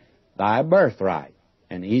day thy birthright.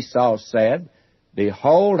 And Esau said,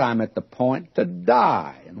 behold, I'm at the point to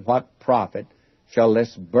die, and what profit shall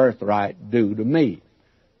this birthright do to me?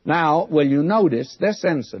 Now, will you notice this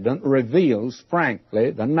incident reveals, frankly,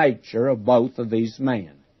 the nature of both of these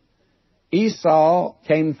men. Esau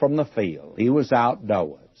came from the field. He was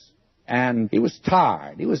outdoors, and he was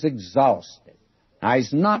tired. He was exhausted. Now,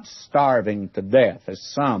 he's not starving to death, as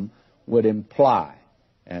some would imply.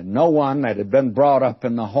 And no one that had been brought up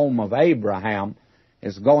in the home of Abraham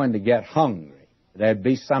is going to get hungry. There'd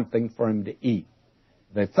be something for him to eat.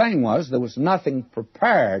 The thing was, there was nothing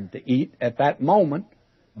prepared to eat at that moment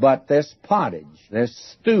but this pottage, this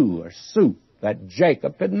stew or soup that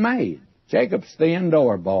Jacob had made. Jacob's the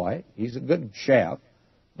indoor boy. He's a good chef,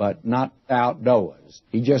 but not outdoors.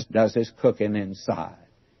 He just does his cooking inside.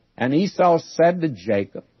 And Esau said to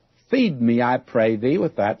Jacob, feed me, I pray thee,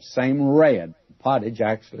 with that same red. Pottage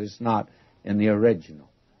actually is not in the original.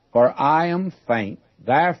 For I am faint.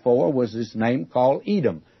 Therefore was his name called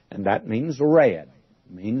Edom, and that means red,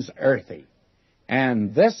 means earthy.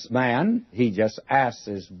 And this man, he just asked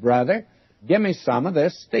his brother, give me some of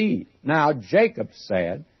this to eat. Now Jacob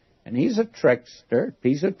said, and he's a trickster,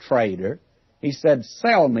 he's a trader, he said,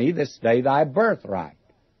 sell me this day thy birthright.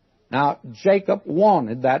 Now Jacob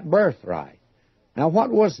wanted that birthright. Now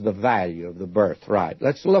what was the value of the birthright?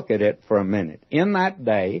 Let's look at it for a minute. In that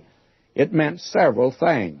day, it meant several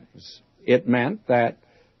things. It meant that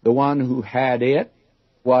the one who had it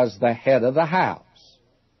was the head of the house.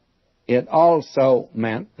 It also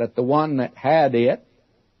meant that the one that had it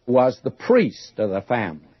was the priest of the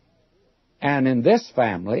family. And in this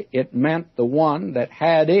family, it meant the one that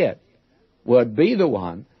had it would be the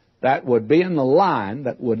one that would be in the line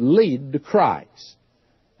that would lead to Christ.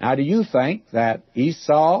 Now, do you think that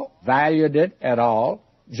Esau valued it at all?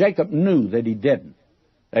 Jacob knew that he didn't,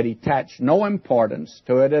 that he attached no importance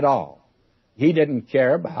to it at all. He didn't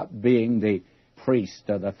care about being the priest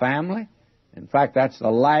of the family. In fact, that's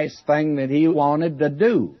the last thing that he wanted to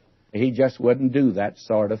do. He just wouldn't do that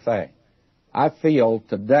sort of thing. I feel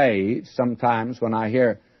today, sometimes when I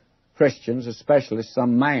hear Christians, especially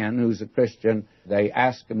some man who's a Christian, they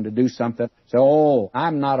ask him to do something, say, oh,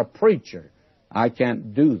 I'm not a preacher, I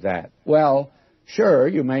can't do that. Well, sure,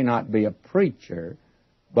 you may not be a preacher,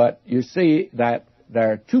 but you see that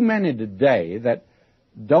there are too many today that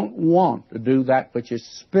don't want to do that which is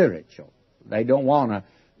spiritual. They don't want to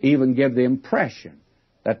even give the impression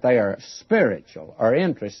that they are spiritual or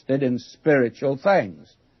interested in spiritual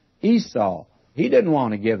things. Esau, he didn't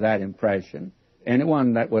want to give that impression.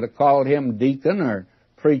 Anyone that would have called him deacon or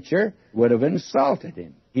preacher would have insulted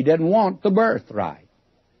him. He didn't want the birthright.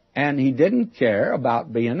 And he didn't care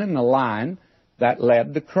about being in the line that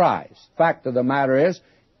led to Christ. Fact of the matter is,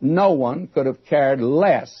 no one could have cared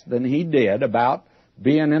less than he did about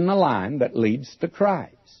being in the line that leads to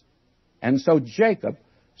Christ. And so Jacob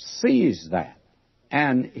sees that.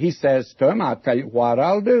 And he says to him, I'll tell you what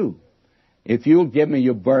I'll do. If you'll give me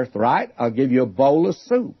your birthright, I'll give you a bowl of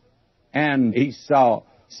soup. And Esau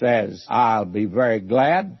says, I'll be very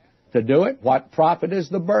glad to do it. What profit is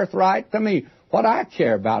the birthright to me? What I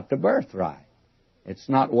care about the birthright? It's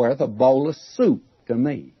not worth a bowl of soup to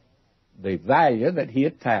me. The value that he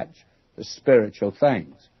attached to spiritual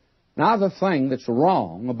things. Now the thing that's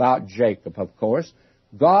wrong about Jacob, of course,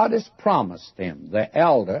 God has promised him, the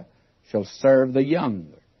elder shall serve the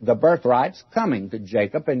younger. The birthright's coming to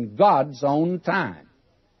Jacob in God's own time.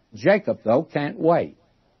 Jacob, though, can't wait.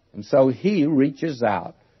 And so he reaches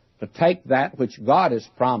out to take that which God has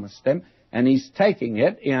promised him, and he's taking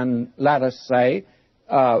it in, let us say,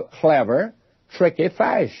 clever, tricky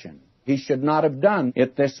fashion. He should not have done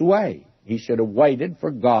it this way. He should have waited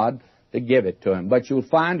for God to give it to him. But you'll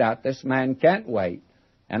find out this man can't wait.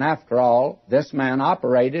 And after all, this man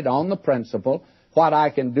operated on the principle, what I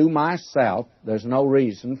can do myself, there's no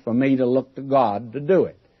reason for me to look to God to do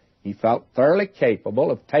it. He felt thoroughly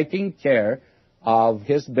capable of taking care of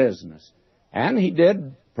his business. And he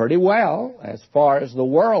did pretty well as far as the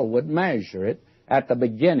world would measure it at the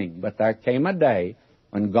beginning. But there came a day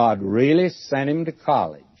when God really sent him to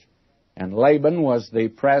college. And Laban was the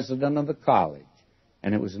president of the college.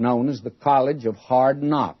 And it was known as the College of Hard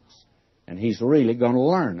Knocks. And he's really going to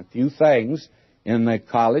learn a few things in the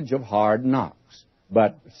College of Hard Knocks.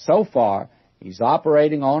 But so far, he's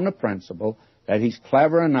operating on the principle that he's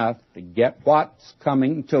clever enough to get what's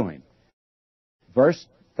coming to him. Verse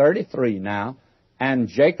 33 now, and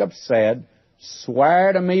Jacob said,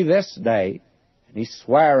 swear to me this day. And he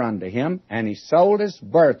sware unto him, and he sold his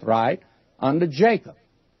birthright unto Jacob.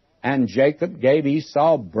 And Jacob gave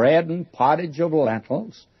Esau bread and pottage of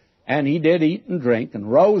lentils, and he did eat and drink,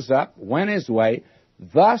 and rose up, went his way.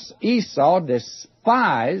 Thus Esau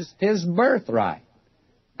despised his birthright.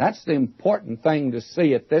 That's the important thing to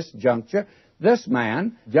see at this juncture. This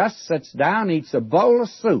man just sits down, eats a bowl of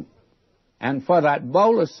soup. And for that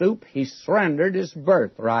bowl of soup, he surrendered his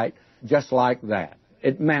birthright just like that.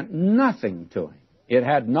 It meant nothing to him. It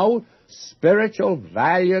had no spiritual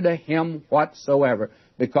value to him whatsoever,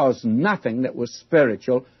 because nothing that was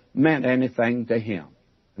spiritual meant anything to him.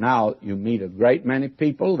 Now, you meet a great many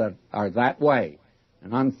people that are that way.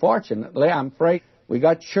 And unfortunately, I'm afraid we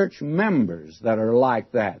got church members that are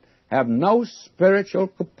like that, have no spiritual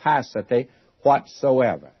capacity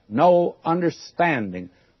whatsoever, no understanding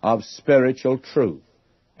of spiritual truth.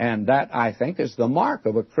 And that, I think, is the mark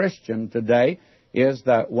of a Christian today, is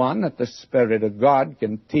that one that the Spirit of God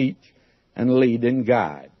can teach and lead and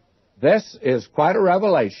guide. This is quite a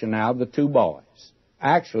revelation now of the two boys.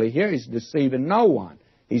 Actually, here he's deceiving no one.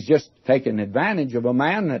 He's just taking advantage of a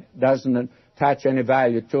man that doesn't attach any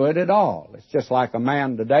value to it at all. It's just like a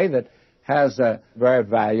man today that has a very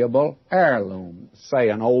valuable heirloom, say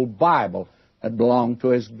an old Bible that belonged to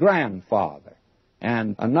his grandfather,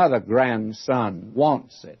 and another grandson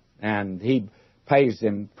wants it, and he pays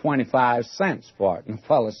him 25 cents for it. And the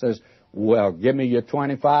fellow says, well, give me your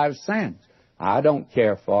 25 cents. I don't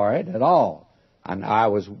care for it at all. And I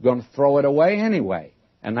was going to throw it away anyway.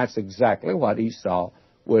 And that's exactly what Esau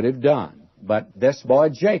would have done. But this boy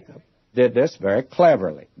Jacob did this very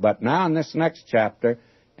cleverly. But now in this next chapter,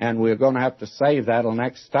 and we're going to have to save that till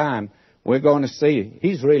next time, we're going to see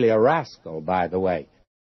he's really a rascal, by the way.